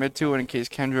want to commit to it in case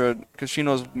Kendra, because she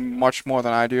knows much more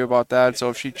than I do about that. So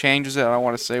if she changes it, I don't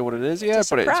want to say what it is yet,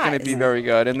 It's a but it's going to be surprise. very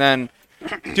good. And then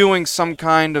doing some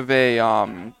kind of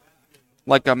a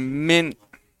like a mint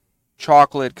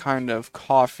chocolate kind of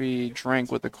coffee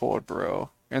drink with a cold brew,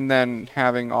 and then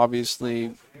having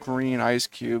obviously green ice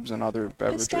cubes and other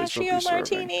beverages. we'll be Pistachio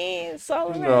serving. martinis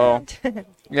all So- around.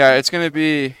 Yeah, it's gonna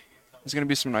be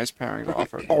some nice pairing to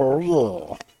offer.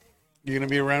 You gonna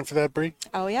be around for that, Bree?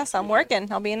 Oh yes, I'm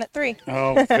working. I'll be in at 3.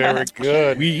 Oh, very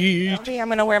good. I'm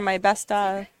gonna wear my best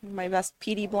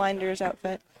PD Blinders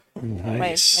outfit.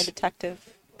 My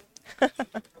detective.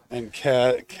 And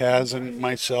Kaz and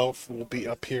myself will be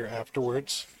up here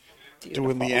afterwards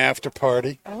doing the after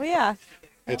party. Oh yeah,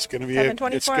 It's gonna be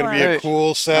 724 a Lounge.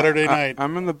 cool Saturday night.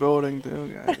 I'm in the building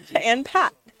too, guys. and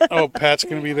Pat. Oh, Pat's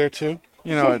gonna be there too.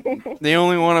 You know, the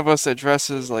only one of us that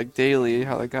dresses like daily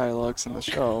how the guy looks in the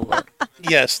show. But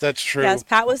Yes, that's true. Yes,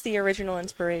 Pat was the original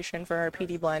inspiration for our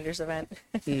PD Blinders event.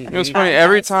 it was funny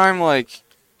every time like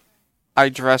I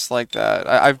dress like that.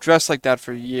 I've dressed like that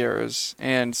for years,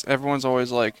 and everyone's always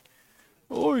like,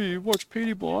 "Oh, you watch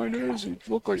Petey Blinders? You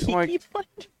look like." I'm like, PD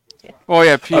Blinders. "Oh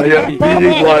yeah, Petey."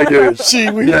 Beanie Blinders. See,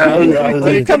 we Yeah,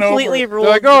 taken Completely over. ruled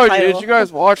They're like, the "Oh, title. did you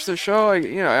guys watch the show?" Like,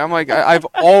 you know, I'm like, I've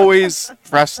always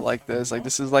dressed like this. Like,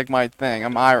 this is like my thing.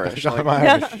 I'm Irish. Like, I'm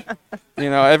Irish. you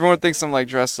know, everyone thinks I'm like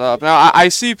dressed up. Now, I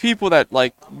see people that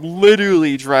like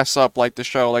literally dress up like the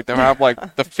show. Like, they'll have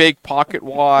like the fake pocket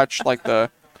watch, like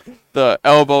the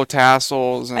elbow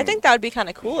tassels. And, I think that would be kind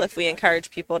of cool if we encourage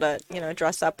people to,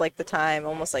 dress up like the time,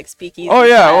 almost like speakeasy. Oh,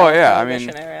 yeah, style oh, yeah, I mean,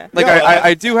 Prohibition era. like Yeah,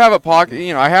 I do have a pocket.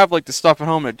 You know, I have like the stuff at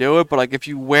home to do it. But like, if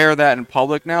you wear that in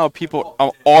public now, people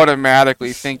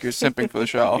automatically think you're simping for the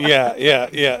show. Yeah,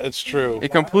 it's true.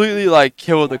 It completely like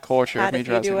killed the culture Pat, of me if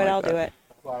you dressing do it, like I'll that.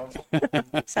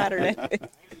 do it. Saturday.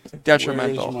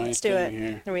 Detrimental. Let's do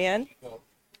it. Are we in?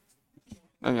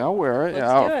 I mean, I'll wear it. Let's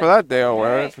Yeah, do it. For that day, I'll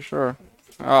wear Alright. it for sure.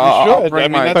 You I'll should. bring I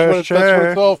mean, my. that's what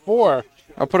it's all for.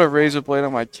 I'll put a razor blade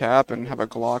on my cap and have a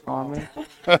Glock on me.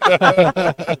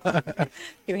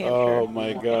 New Hampshire. Oh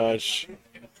my gosh.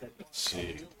 Let's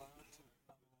see.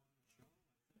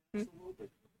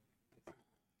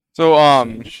 So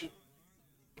what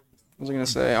was I gonna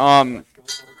say?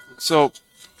 So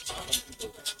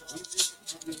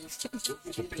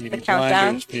The Petey The countdown.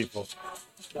 Blinders people.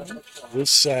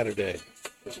 This Saturday,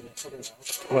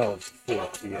 12 to 4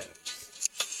 p.m.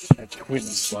 at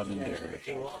Twins Londonderry.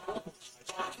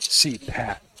 See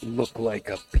Pat look like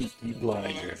a Peaky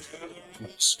Blinder.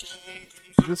 is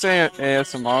this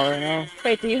ASMR right now?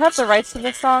 Wait, do you have the rights to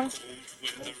this song?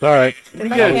 It's all right. Did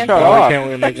get it hand- shut Why off. can't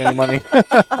we make any money?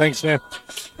 Thanks, Dan.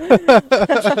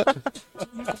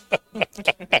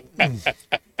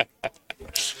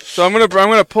 So I'm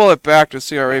gonna pull it back to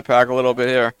CRA pack a little bit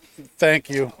here. Thank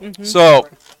you. Mm-hmm. So.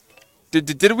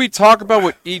 Did we talk about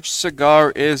what each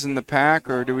cigar is in the pack,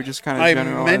 or did we just kind of I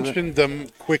generalize it? mentioned them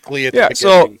quickly at Yeah, the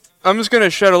so beginning. I'm just gonna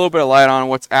shed a little bit of light on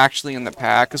what's actually in the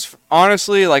pack, because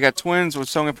honestly, like at Twins, we're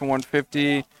selling it for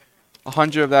 150.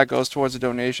 100 of that goes towards a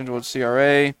donation towards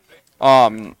CRA.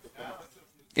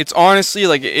 It's honestly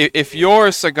like if you're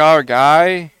a cigar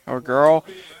guy or girl,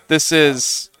 this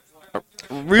is a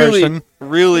really Person.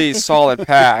 really solid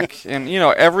pack. And you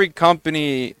know, every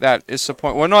company that is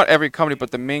support, well, not every company,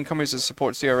 but the main companies that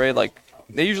support CRA, like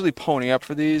they usually pony up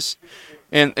for these.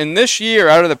 And this year,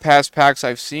 out of the past packs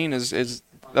I've seen, is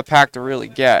the pack to really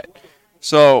get.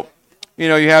 So, you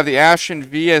know, you have the Ashton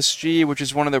VSG, which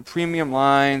is one of the premium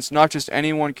lines. Not just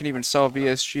anyone can even sell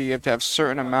VSG. You have to have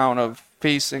certain amount of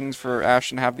facings for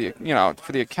Ashton to have the, you know,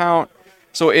 for the account.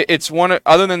 So it's one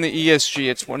other than the ESG,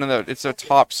 it's a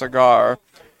top cigar.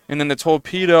 And then the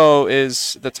Torpedo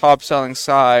is the top selling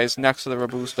size next to the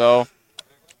Robusto.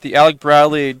 The Alec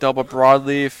Bradley double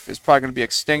broadleaf is probably going to be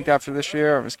extinct after this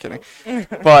year. I'm just kidding.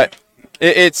 But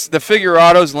it's the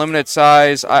Figurado's limited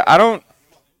size. I don't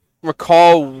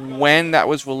recall when that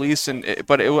was released,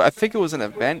 but I think it was an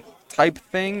event type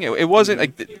thing. It wasn't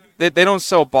like they don't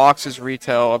sell boxes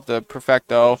retail of the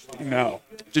Perfecto. No.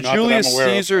 The Not that Julius I'm aware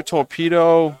of. Caesar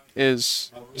Torpedo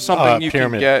is something you can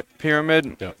Pyramid. get.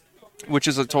 Pyramid, Yep. which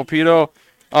is a torpedo.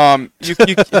 You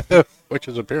Which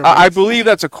is a pyramid. I believe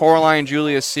that's a Coraline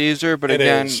Julius Caesar, but It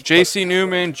again, is, J.C.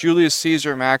 Newman, Julius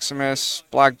Caesar Maximus,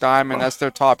 Black Diamond, that's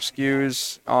their top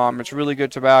SKUs. It's really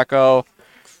good tobacco.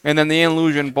 And then the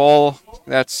Illusion Bull,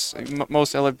 that's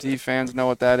most LFD fans know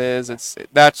what that is.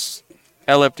 That's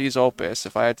LFD's opus,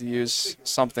 if I had to use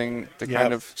something to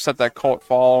kind Yep. of set that cult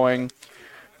following.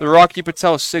 The Rocky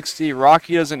Patel 60,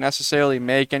 Rocky doesn't necessarily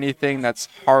make anything that's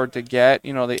hard to get.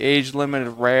 You know, the age limited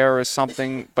rare is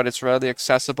something, but it's readily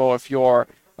accessible if you're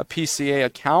a PCA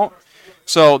account.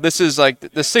 So this is like,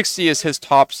 the 60 is his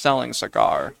top selling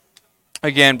cigar.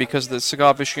 Again, because of the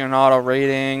Cigar Aficionado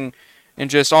rating, and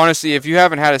just honestly, if you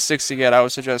haven't had a 60 yet, I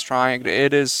would suggest trying it.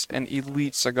 It is an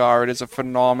elite cigar. It is a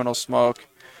phenomenal smoke.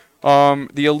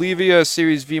 The Olivia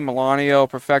Series V Melanio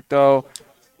Perfecto,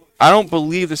 I don't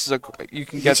believe this is you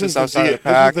can get this outside of the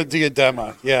pack. This is the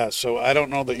Diadema, yeah. So I don't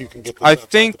know that you can get this I outside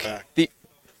think the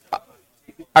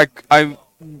pack. I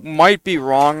might be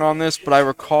wrong on this, but I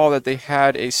recall that they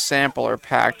had a sampler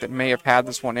pack that may have had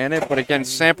this one in it. But again,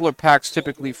 sampler packs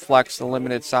typically flex the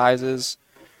limited sizes.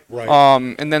 Right.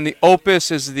 And then the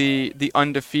Opus is the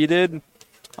undefeated.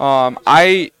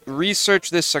 I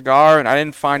researched this cigar and I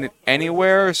didn't find it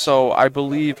anywhere, so I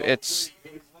believe it's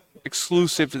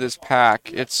exclusive to this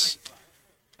pack.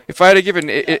 If I had to give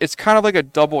it's kind of like a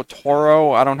double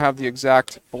Toro. I don't have the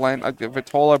exact blend like the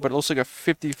Vitola, but it looks like a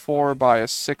 54 by a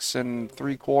 6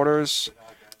 3/4.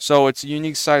 So it's a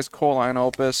unique size Coline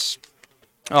Opus.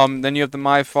 Then you have the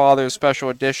My Father Special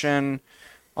Edition.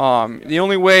 The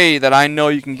only way that I know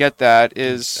you can get that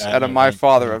is at a My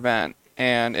Father event,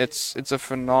 and it's a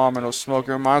phenomenal smoke.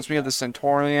 It reminds me of the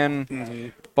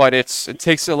Centurion, but it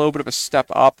takes a little bit of a step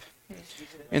up.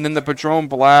 And then the Padron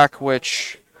Black,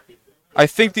 which I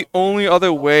think the only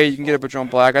other way you can get a Padron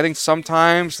Black, I think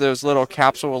sometimes there's little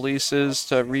capsule releases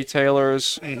to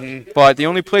retailers, but the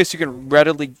only place you can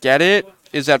readily get it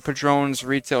is at Padron's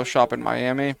retail shop in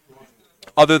Miami.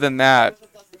 Other than that,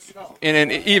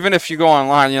 and even if you go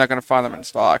online, you're not going to find them in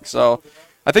stock. So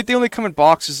I think they only come in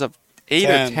boxes of 8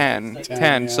 or 10.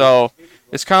 10. Yeah. So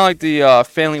it's kind of like the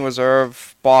Failing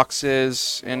Reserve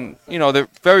boxes, and they're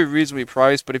very reasonably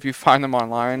priced. But if you find them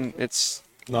online, it's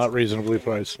Not reasonably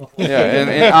priced. yeah.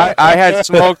 And I had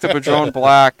smoked the Padron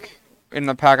Black in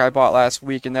the pack I bought last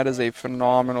week, and that is a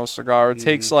phenomenal cigar. It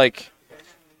takes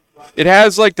it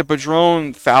has like the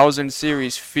Padron 1000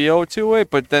 series feel to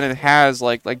it, but then it has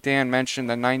like Dan mentioned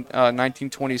the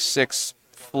 1926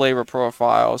 flavor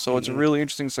profile. So it's a really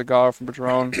interesting cigar from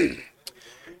Padron.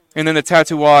 And then the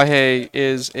Tatuaje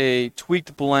is a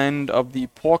tweaked blend of the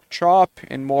pork chop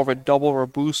and more of a double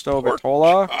Robusto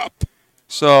Vitola.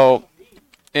 So,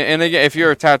 and again, if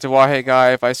you're a Tatuaje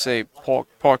guy, if I say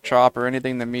pork chop or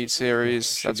anything in the meat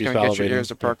series, that's going to get your ears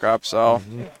to perk up. So,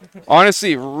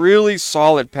 honestly, really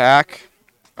solid pack.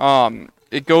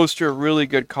 It goes to a really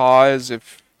good cause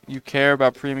if you care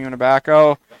about premium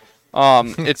tobacco.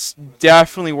 It's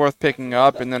definitely worth picking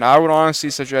up, and then I would honestly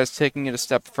suggest taking it a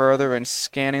step further and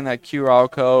scanning that QR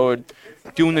code,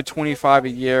 doing the 25 a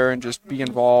year, and just be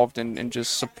involved and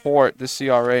just support the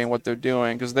CRA and what they're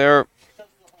doing, because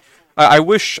I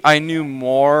wish I knew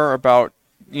more about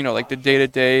like the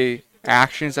day-to-day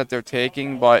actions that they're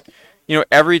taking, but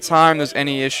every time there's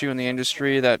any issue in the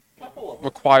industry that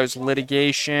requires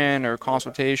litigation or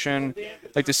consultation,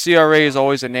 like the CRA is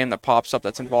always a name that pops up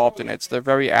that's involved in it. So they're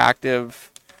very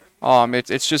active.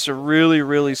 It's just a really,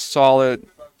 really solid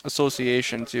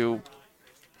association to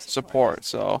support.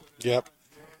 So Yep.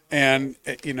 And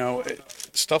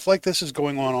stuff like this is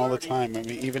going on all the time. I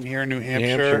mean, even here in New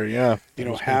Hampshire, yeah.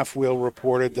 Half Wheel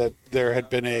reported that there had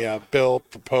been a bill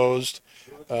proposed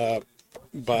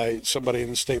by somebody in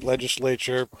the state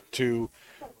legislature to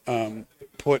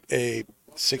put a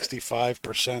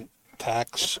 65%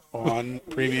 tax on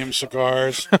premium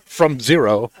cigars. From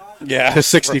 0 Yeah, to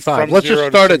 65. from Let's just 0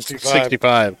 to start at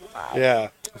 65. Yeah.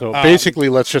 So basically,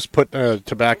 let's just put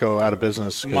tobacco out of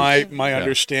business. My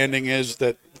understanding is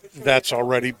that that's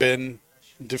already been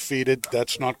defeated.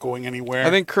 That's not going anywhere. I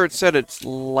think Kurt said it's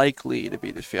likely to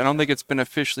be defeated. I don't think it's been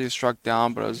officially struck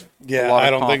down, but it was a lot I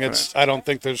of don't think confidence.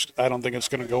 I don't think it's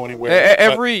going to go anywhere.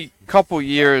 Every couple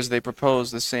years they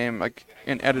propose the same, like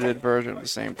an edited version of the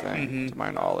same thing, to my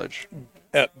knowledge.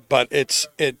 But it's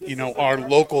our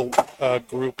local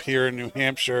group here in New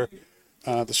Hampshire,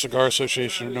 the Cigar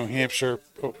Association of New Hampshire,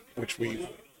 which we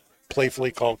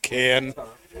playfully call CAN,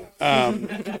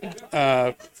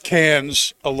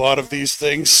 cans a lot of these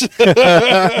things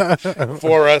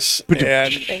for us,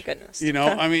 and Thank goodness.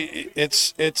 I mean,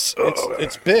 it's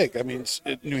big. I mean,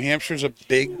 New Hampshire's a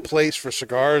big place for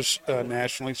cigars,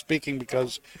 nationally speaking,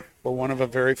 because we're one of a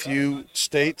very few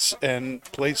states and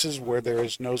places where there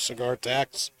is no cigar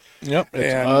tax. Yep,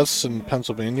 it's And- us and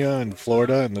Pennsylvania and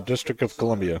Florida and the District of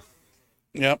Columbia.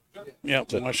 Yep,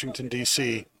 Washington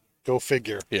D.C. Go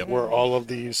figure. Yep. Where all of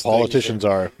these Politicians things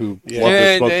are who Yeah. love to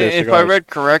And smoke their if cigars. I read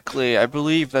correctly, I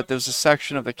believe that there's a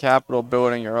section of the Capitol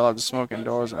building you're allowed to smoke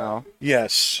indoors now.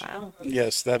 Yes. Wow.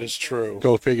 Yes, that is true.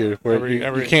 Go figure. Where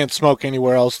Every- you can't smoke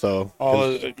anywhere else though. All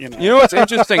of, you know. You know what's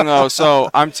interesting though? So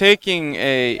I'm taking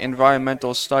a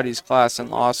environmental studies class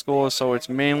in law school, so it's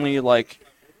mainly like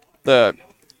the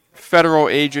federal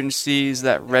agencies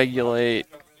that regulate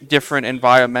different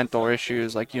environmental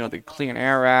issues, like the Clean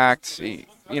Air Act,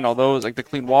 those like the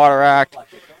Clean Water Act.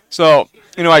 So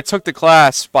I took the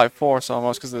class by force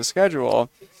almost because of the schedule,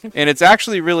 and it's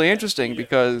actually really interesting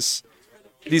because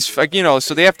these so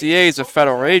the FDA is a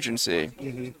federal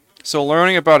agency. So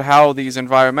learning about how these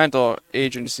environmental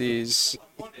agencies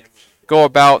go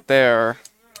about their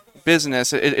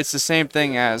business, it's the same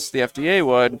thing as the FDA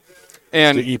would.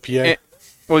 And The EPA.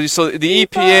 so the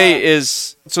EPA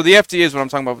is the FDA is what I'm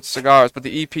talking about with cigars, but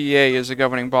the EPA is a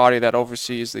governing body that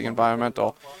oversees the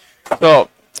environmental. So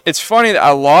it's funny that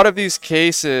a lot of these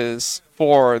cases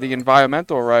for the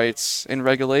environmental rights and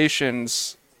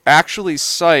regulations actually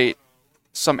cite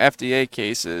some FDA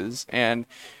cases, and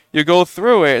you go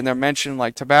through it and they're mentioning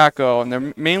like tobacco, and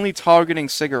they're mainly targeting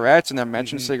cigarettes, and they're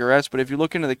mentioning cigarettes, but if you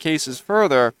look into the cases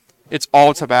further, it's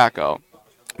all tobacco,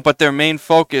 but their main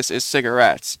focus is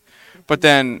cigarettes. But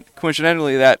then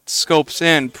coincidentally that scopes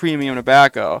in premium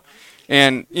tobacco,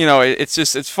 and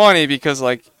it's funny because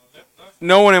like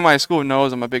no one in my school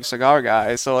knows I'm a big cigar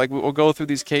guy, so like we'll go through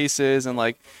these cases and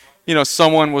like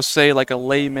someone will say like a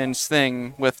layman's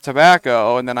thing with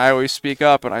tobacco, and then I always speak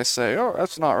up and I say, oh,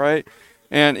 that's not right.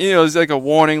 And there's like a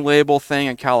warning label thing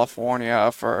in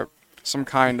California for some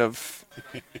kind of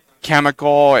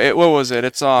chemical. What was it?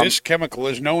 It's This chemical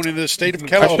is known in the state of I should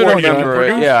California. remember it.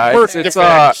 Produce Yeah, birth it's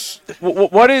defects.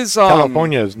 what is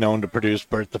California is known to produce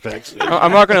birth defects.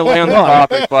 I'm not gonna lay on the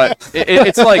topic, but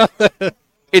it's like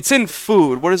it's in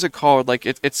food. What is it called? Like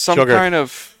it's some Sugar. kind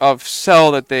of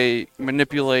cell that they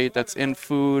manipulate that's in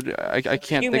food. I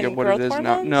can't think Human of what it growth is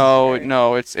now. hormones?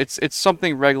 No, it's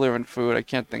something regular in food. I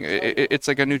can't think. It's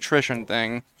like a nutrition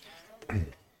thing.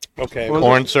 Okay. What was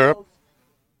Corn syrup.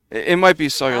 It might be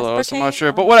cellulose. I'm not Aspartame?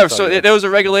 sure, but whatever. So there was a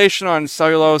regulation on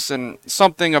cellulose and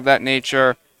something of that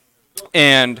nature,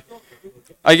 and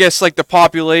I guess like the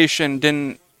population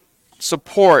didn't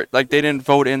support, like they didn't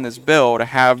vote in this bill to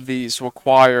have these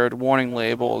required warning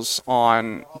labels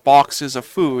on boxes of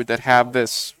food that have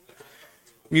this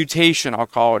mutation, I'll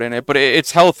call it, in it, but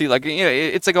it's healthy. Like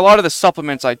it's like a lot of the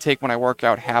supplements I take when I work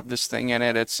out have this thing in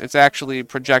it. It's actually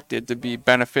projected to be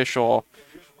beneficial.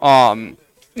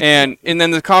 And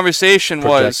then the conversation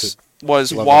was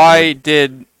Love why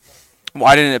didn't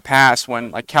it pass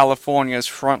when like California is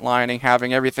frontlining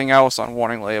having everything else on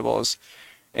warning labels?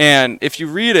 And if you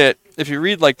read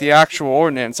like the actual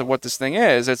ordinance of what this thing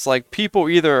is, it's like people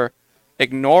either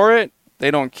ignore it,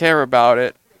 they don't care about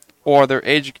it, or they're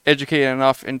educated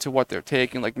enough into what they're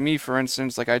taking. Like me, for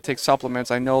instance, like I take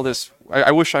supplements. I know this.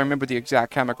 I wish I remembered the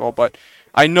exact chemical, but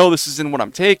I know this is in what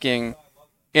I'm taking,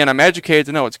 and I'm educated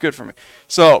to know it's good for me.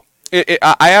 So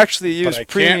I actually use But I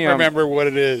premium. can't remember what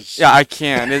it is. Yeah, I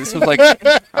can. This was like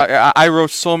I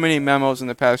wrote so many memos in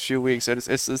the past few weeks.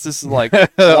 This is like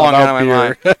long out of my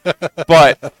mind.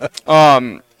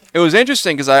 But it was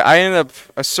interesting because I ended up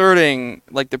asserting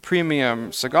like the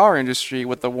premium cigar industry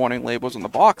with the warning labels on the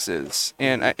boxes,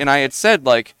 and I had said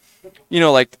like,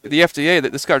 like the FDA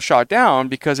that this got shot down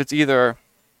because it's either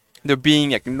they're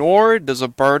being ignored. There's a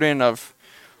burden of,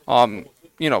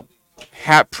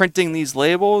 printing these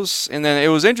labels, and then it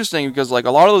was interesting because like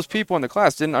a lot of those people in the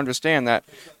class didn't understand that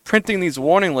printing these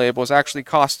warning labels actually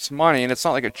costs money, and it's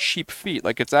not like a cheap feat.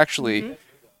 Like it's actually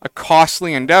a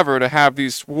costly endeavor to have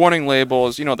these warning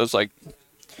labels. There's like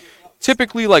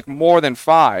typically like more than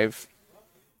 5,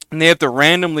 and they have to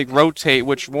randomly rotate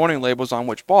which warning labels on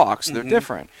which box. They're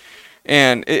different.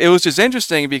 And it was just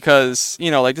interesting because,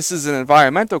 like this is an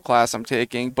environmental class I'm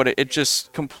taking, but it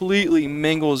just completely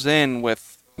mingles in with,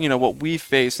 what we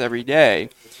face every day.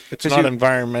 It's 'Cause not you-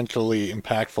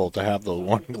 impactful to have the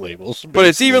warning labels. But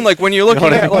it's even like when you're You know looking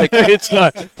what I at mean? like, It's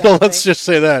not. So let's just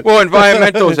say that. well,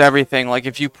 environmental is everything. Like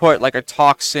if you put like a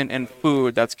toxin in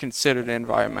food, that's considered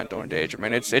environmental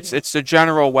endangerment. It's the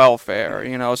general welfare,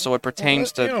 so it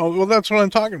pertains to. Well, that's what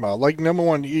I'm talking about. Like number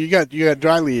one, you got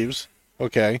dry leaves.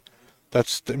 Okay.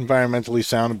 That's environmentally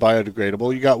sound and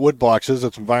biodegradable. You got wood boxes.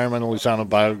 That's environmentally sound and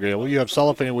biodegradable. You have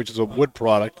cellophane, which is a wood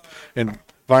product, and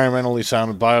environmentally sound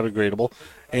and biodegradable,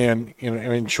 and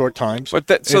in short times. But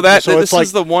this it's like,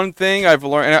 is the one thing I've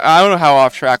learned. And I don't know how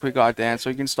off track we got, Dan. So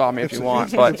you can stop me if you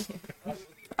want. But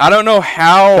I don't know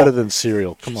how. better than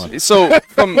cereal. Come on. So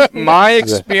from my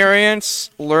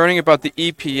experience learning about the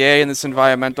EPA in this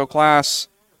environmental class,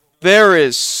 there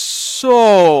is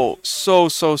so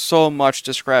much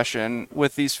discretion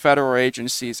with these federal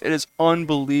agencies. It is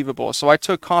unbelievable. So I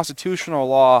took constitutional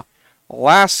law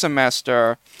last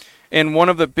semester, and one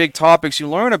of the big topics you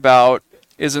learn about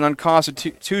is an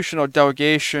unconstitutional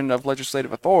delegation of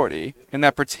legislative authority, and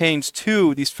that pertains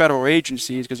to these federal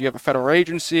agencies, because you have a federal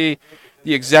agency,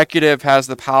 the executive has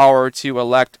the power to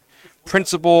elect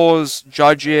principals,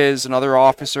 judges, and other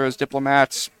officers,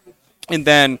 diplomats, and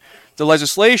then the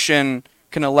legislation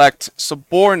can elect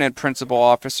subordinate principal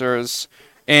officers,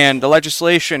 and the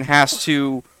legislation has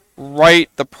to write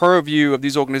the purview of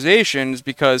these organizations,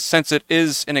 because since it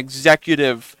is an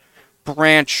executive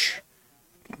branch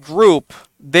group,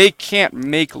 they can't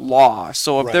make law.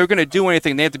 So if they're going to do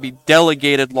anything, they have to be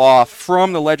delegated law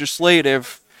from the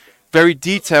legislative, very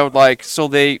detailed, like, so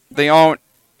they aren't,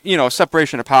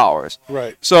 separation of powers.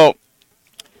 Right. So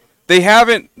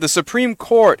the Supreme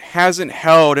Court hasn't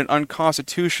held an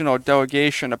unconstitutional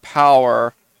delegation of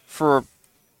power for,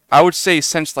 I would say,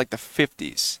 since like the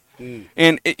 50s.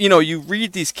 And, you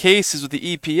read these cases with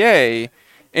the EPA,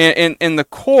 and the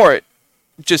court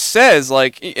just says,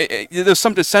 like, there's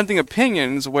some dissenting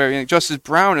opinions where Justice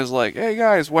Brown is like, hey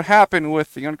guys, what happened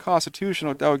with the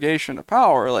unconstitutional delegation of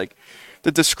power? Like,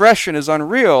 the discretion is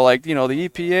unreal. Like, the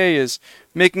EPA is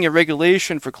making a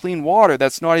regulation for clean water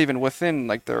that's not even within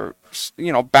like their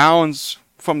bounds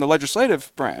from the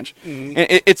legislative branch. And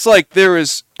it's like there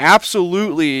is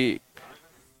absolutely,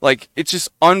 like, it's just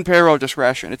unparalleled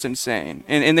discretion. It's insane.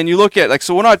 And then you look at, like,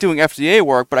 so we're not doing FDA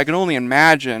work, but I can only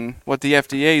imagine what the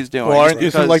FDA is doing. Well,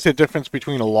 isn't like the difference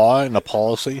between a law and a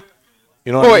policy?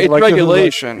 Well, it's like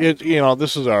regulation.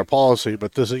 This is our policy,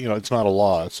 but this is, it's not a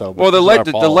law. So, well, the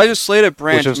legislative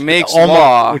branch makes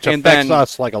law, which and affects then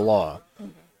us like a law.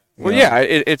 Well, yeah,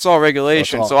 it's all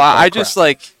regulation. All, so I crap. just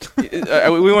like we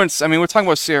weren't. I mean, we're talking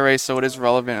about CRA, so it is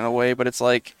relevant in a way, but it's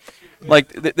like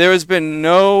there has been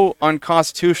no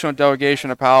unconstitutional delegation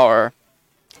of power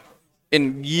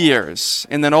in years,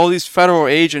 and then all these federal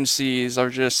agencies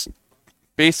are just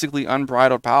basically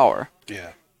unbridled power.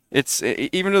 Yeah. It's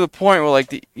even to the point where, like,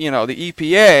 the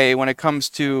EPA, when it comes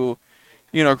to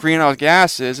greenhouse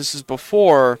gases, this is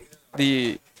before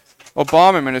the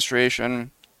Obama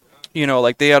administration.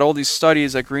 Like, they had all these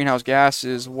studies that greenhouse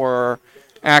gases were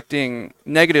acting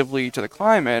negatively to the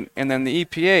climate, and then the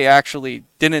EPA actually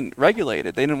didn't regulate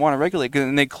it. They didn't want to regulate it,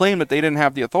 and they claimed that they didn't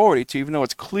have the authority to, even though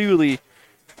it's clearly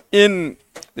in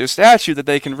their statute that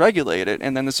they can regulate it.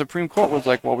 And then the Supreme Court was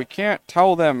like, well, we can't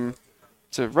tell them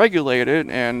to regulate it,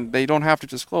 and they don't have to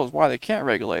disclose why they can't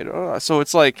regulate it. So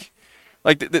it's like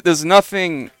there's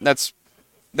nothing that's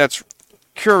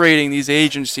curating these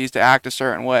agencies to act a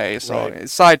certain way. So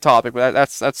it's side topic, but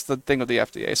that's the thing of the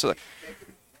FDA. So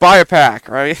buy a pack,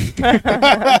 right?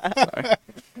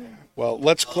 Well,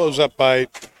 let's close up by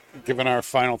giving our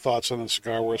final thoughts on the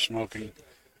cigar we're smoking.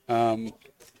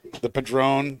 The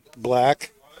Padron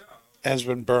Black has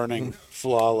been burning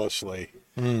flawlessly.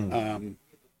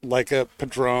 Like a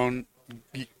Padron,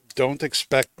 don't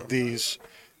expect these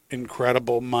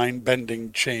incredible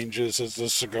mind-bending changes as the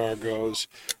cigar goes.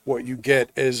 What you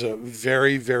get is a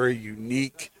very, very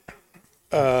unique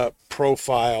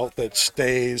profile that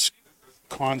stays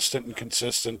constant and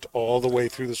consistent all the way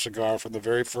through the cigar, from the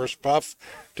very first puff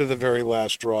to the very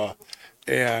last draw.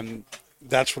 And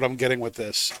that's what I'm getting with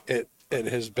this. It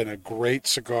has been a great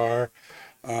cigar.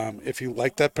 If you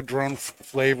like that Padron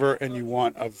flavor and you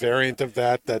want a variant of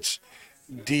that that's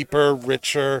deeper,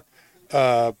 richer,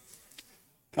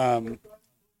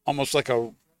 almost like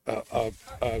a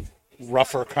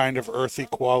rougher kind of earthy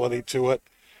quality to it,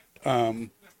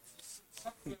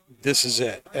 this is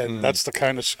it. And that's the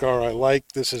kind of cigar I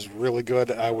like. This is really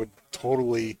good. I would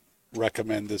totally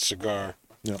recommend this cigar.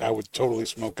 Yeah. I would totally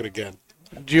smoke it again.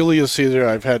 Julius Caesar,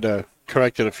 I've had to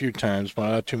correct it a few times, but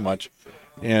not too much.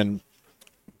 And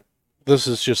this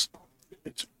is just,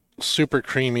 it's super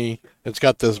creamy. It's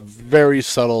got this very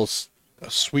subtle,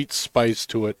 sweet spice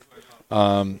to it.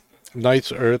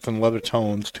 Nice earth and leather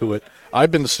tones to it.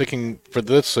 I've been sticking, for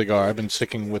this cigar, I've been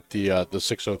sticking with the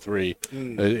 603.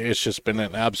 It's just been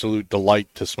an absolute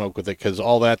delight to smoke with it, because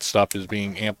all that stuff is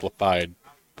being amplified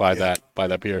by that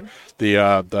beer.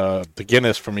 The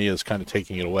Guinness for me is kind of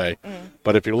taking it away.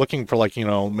 But if you're looking for, like,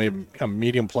 maybe a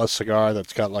medium plus cigar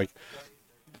that's got like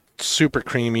super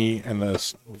creamy and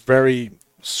this very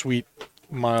sweet,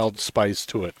 mild spice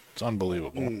to it, it's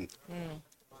unbelievable.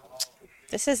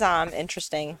 This is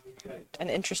interesting, an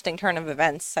interesting turn of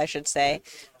events, I should say.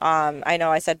 I know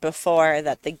I said before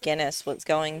that the Guinness was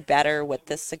going better with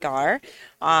this cigar,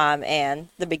 and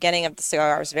the beginning of the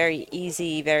cigar was very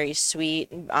easy, very sweet,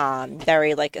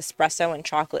 very like espresso and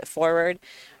chocolate forward.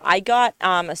 I got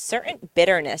a certain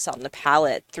bitterness on the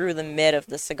palate through the mid of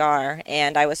the cigar,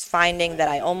 and I was finding that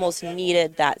I almost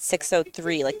needed that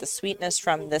 603, like the sweetness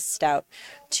from this stout,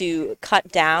 to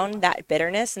cut down that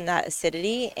bitterness and that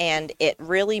acidity, and it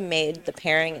really made the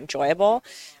pairing enjoyable.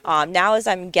 Now, as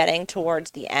I'm getting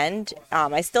towards the end,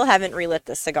 I still haven't relit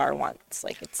the cigar once.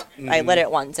 Like I lit it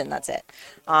once and that's it.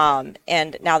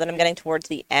 And now that I'm getting towards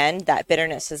the end, that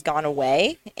bitterness has gone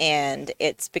away, and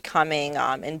it's becoming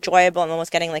enjoyable. I'm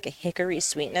almost getting like a hickory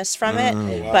sweetness from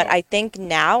it. But I think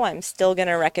now I'm still going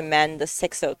to recommend the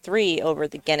 603 over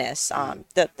the Guinness.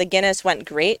 The Guinness went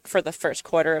great for the first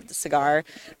quarter of the cigar,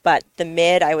 but the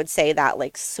mid, I would say that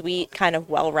like sweet, kind of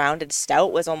well-rounded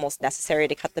stout was almost necessary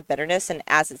to cut the bitterness. And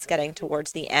as it's getting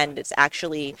towards the end, it's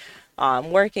actually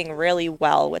working really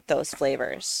well with those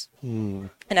flavors. And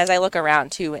as I look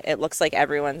around too, it looks like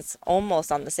everyone's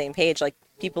almost on the same page. Like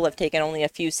people have taken only a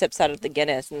few sips out of the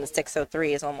Guinness, and the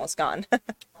 603 is almost gone.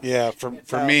 Yeah, for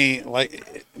me,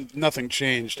 like nothing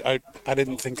changed. I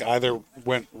didn't think either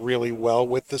went really well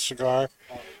with the cigar,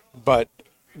 but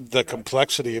the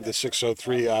complexity of the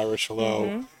 603 Irish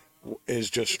Hello is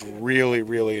just really,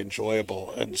 really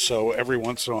enjoyable. And so every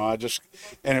once in a while,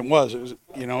 it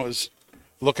was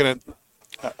looking at.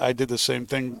 I did the same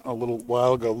thing a little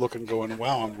while ago, going,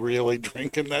 wow, I'm really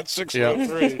drinking that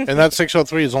 603. And that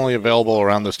 603 is only available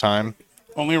around this time.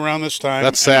 Only around this time.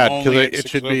 That's and sad only because at it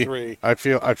should be. 603.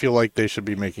 I feel like they should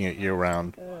be making it year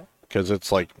round because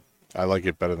it's like I like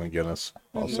it better than Guinness.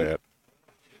 I'll say it.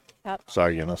 Yep.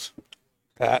 Sorry, Guinness.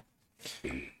 Pat?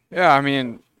 Yeah, I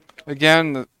mean,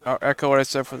 again, I'll echo what I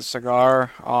said for the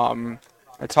cigar.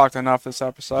 I talked enough this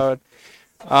episode.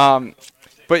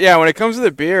 But yeah, when it comes to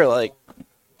the beer, like,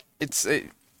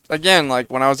 again,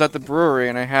 like when I was at the brewery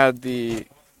and I had the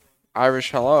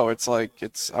Irish Hello,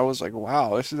 I was like,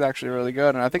 wow, this is actually really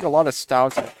good. And I think a lot of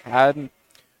stouts I've had,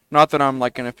 not that I'm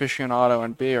like an aficionado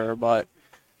in beer, but,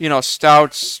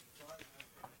 stouts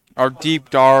are deep,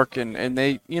 dark, and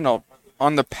they,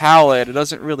 on the palate, it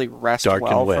doesn't really rest Dark and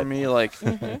well wet. for me. Like,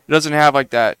 it doesn't have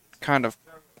like that kind of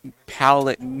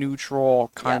palate neutral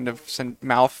kind of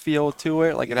mouthfeel to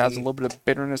it. Like it has a little bit of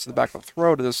bitterness in the back of the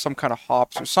throat. Or there's some kind of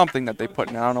hops or something that they put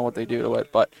in. I don't know what they do to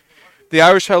it, but the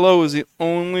Irish Hello is the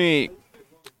only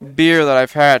beer that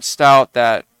I've had stout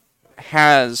that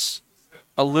has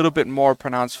a little bit more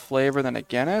pronounced flavor than a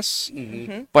Guinness,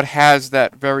 but has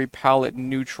that very palate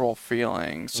neutral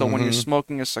feeling. So when you're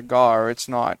smoking a cigar, it's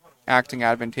not acting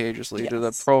advantageously to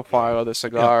the profile of the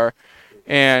cigar.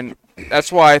 And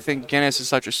that's why I think Guinness is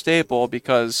such a staple,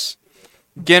 because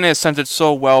Guinness, since it's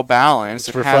so well balanced,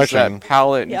 It's it has refreshing. that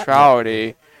palate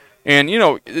neutrality. And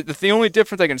the only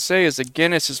difference I can say is that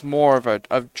Guinness is more of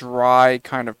a dry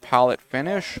kind of palate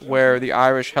finish, where the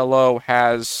Irish Hello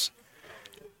has.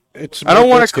 I don't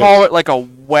want to call it like a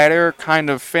wetter kind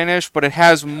of finish, but it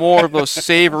has more of those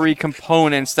savory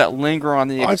components that linger on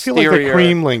the I feel exterior. like the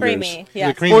cream lingers. Creamy, yeah.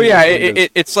 The cream Well, yeah, lingers.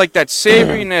 it's like that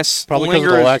savoriness Probably 'cause of the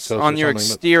lingers lactose or on your something,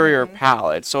 but- exterior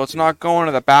palate, so it's not going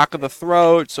to the back of the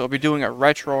throat. So if you're doing a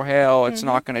retrohale, it's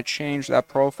not going to change that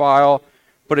profile,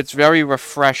 but it's very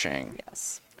refreshing.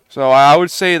 Yes. So I would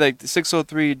say like the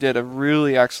 603 did a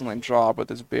really excellent job with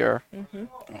this beer.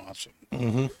 Awesome.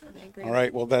 All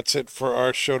right, well, that's it for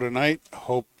our show tonight.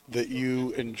 Hope that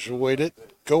you enjoyed it.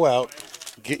 Go out,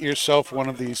 get yourself one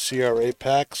of these CRA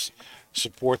packs,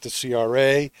 support the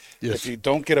CRA. Yes. If you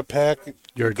don't get a pack,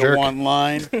 You're a go jerk.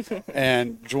 online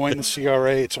and join the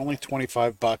CRA. It's only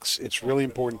 $25. It's really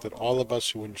important that all of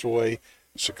us who enjoy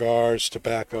cigars,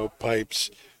 tobacco,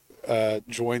 pipes,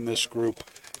 join this group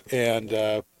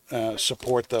and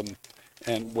support them.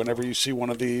 And whenever you see one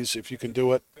of these, if you can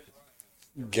do it,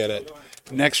 get it.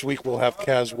 Next week we'll have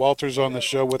Kaz Walters on the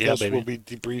show with us. baby. We'll be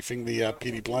debriefing the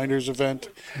PD Blinders event.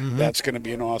 That's going to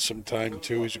be an awesome time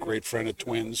too. He's a great friend of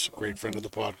Twins, great friend of the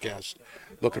podcast.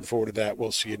 Looking forward to that.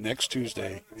 We'll see you next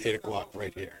Tuesday, 8 o'clock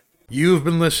right here. You've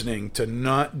been listening to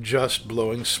Not Just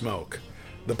Blowing Smoke,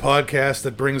 the podcast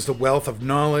that brings the wealth of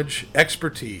knowledge,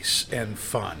 expertise, and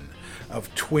fun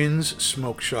of Twins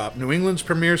Smoke Shop, New England's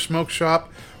premier smoke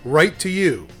shop, right to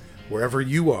you, wherever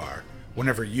you are,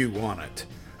 whenever you want it.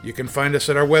 You can find us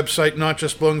at our website,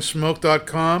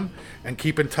 notjustblowingsmoke.com, and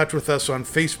keep in touch with us on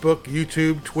Facebook,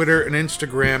 YouTube, Twitter, and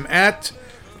Instagram at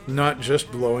Not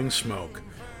Just Blowing Smoke.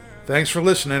 Thanks for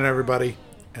listening, everybody,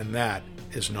 and that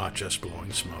is Not Just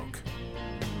Blowing Smoke.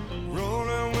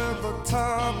 Rolling with the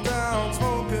top down,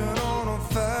 smoking on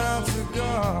a fat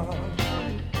cigar.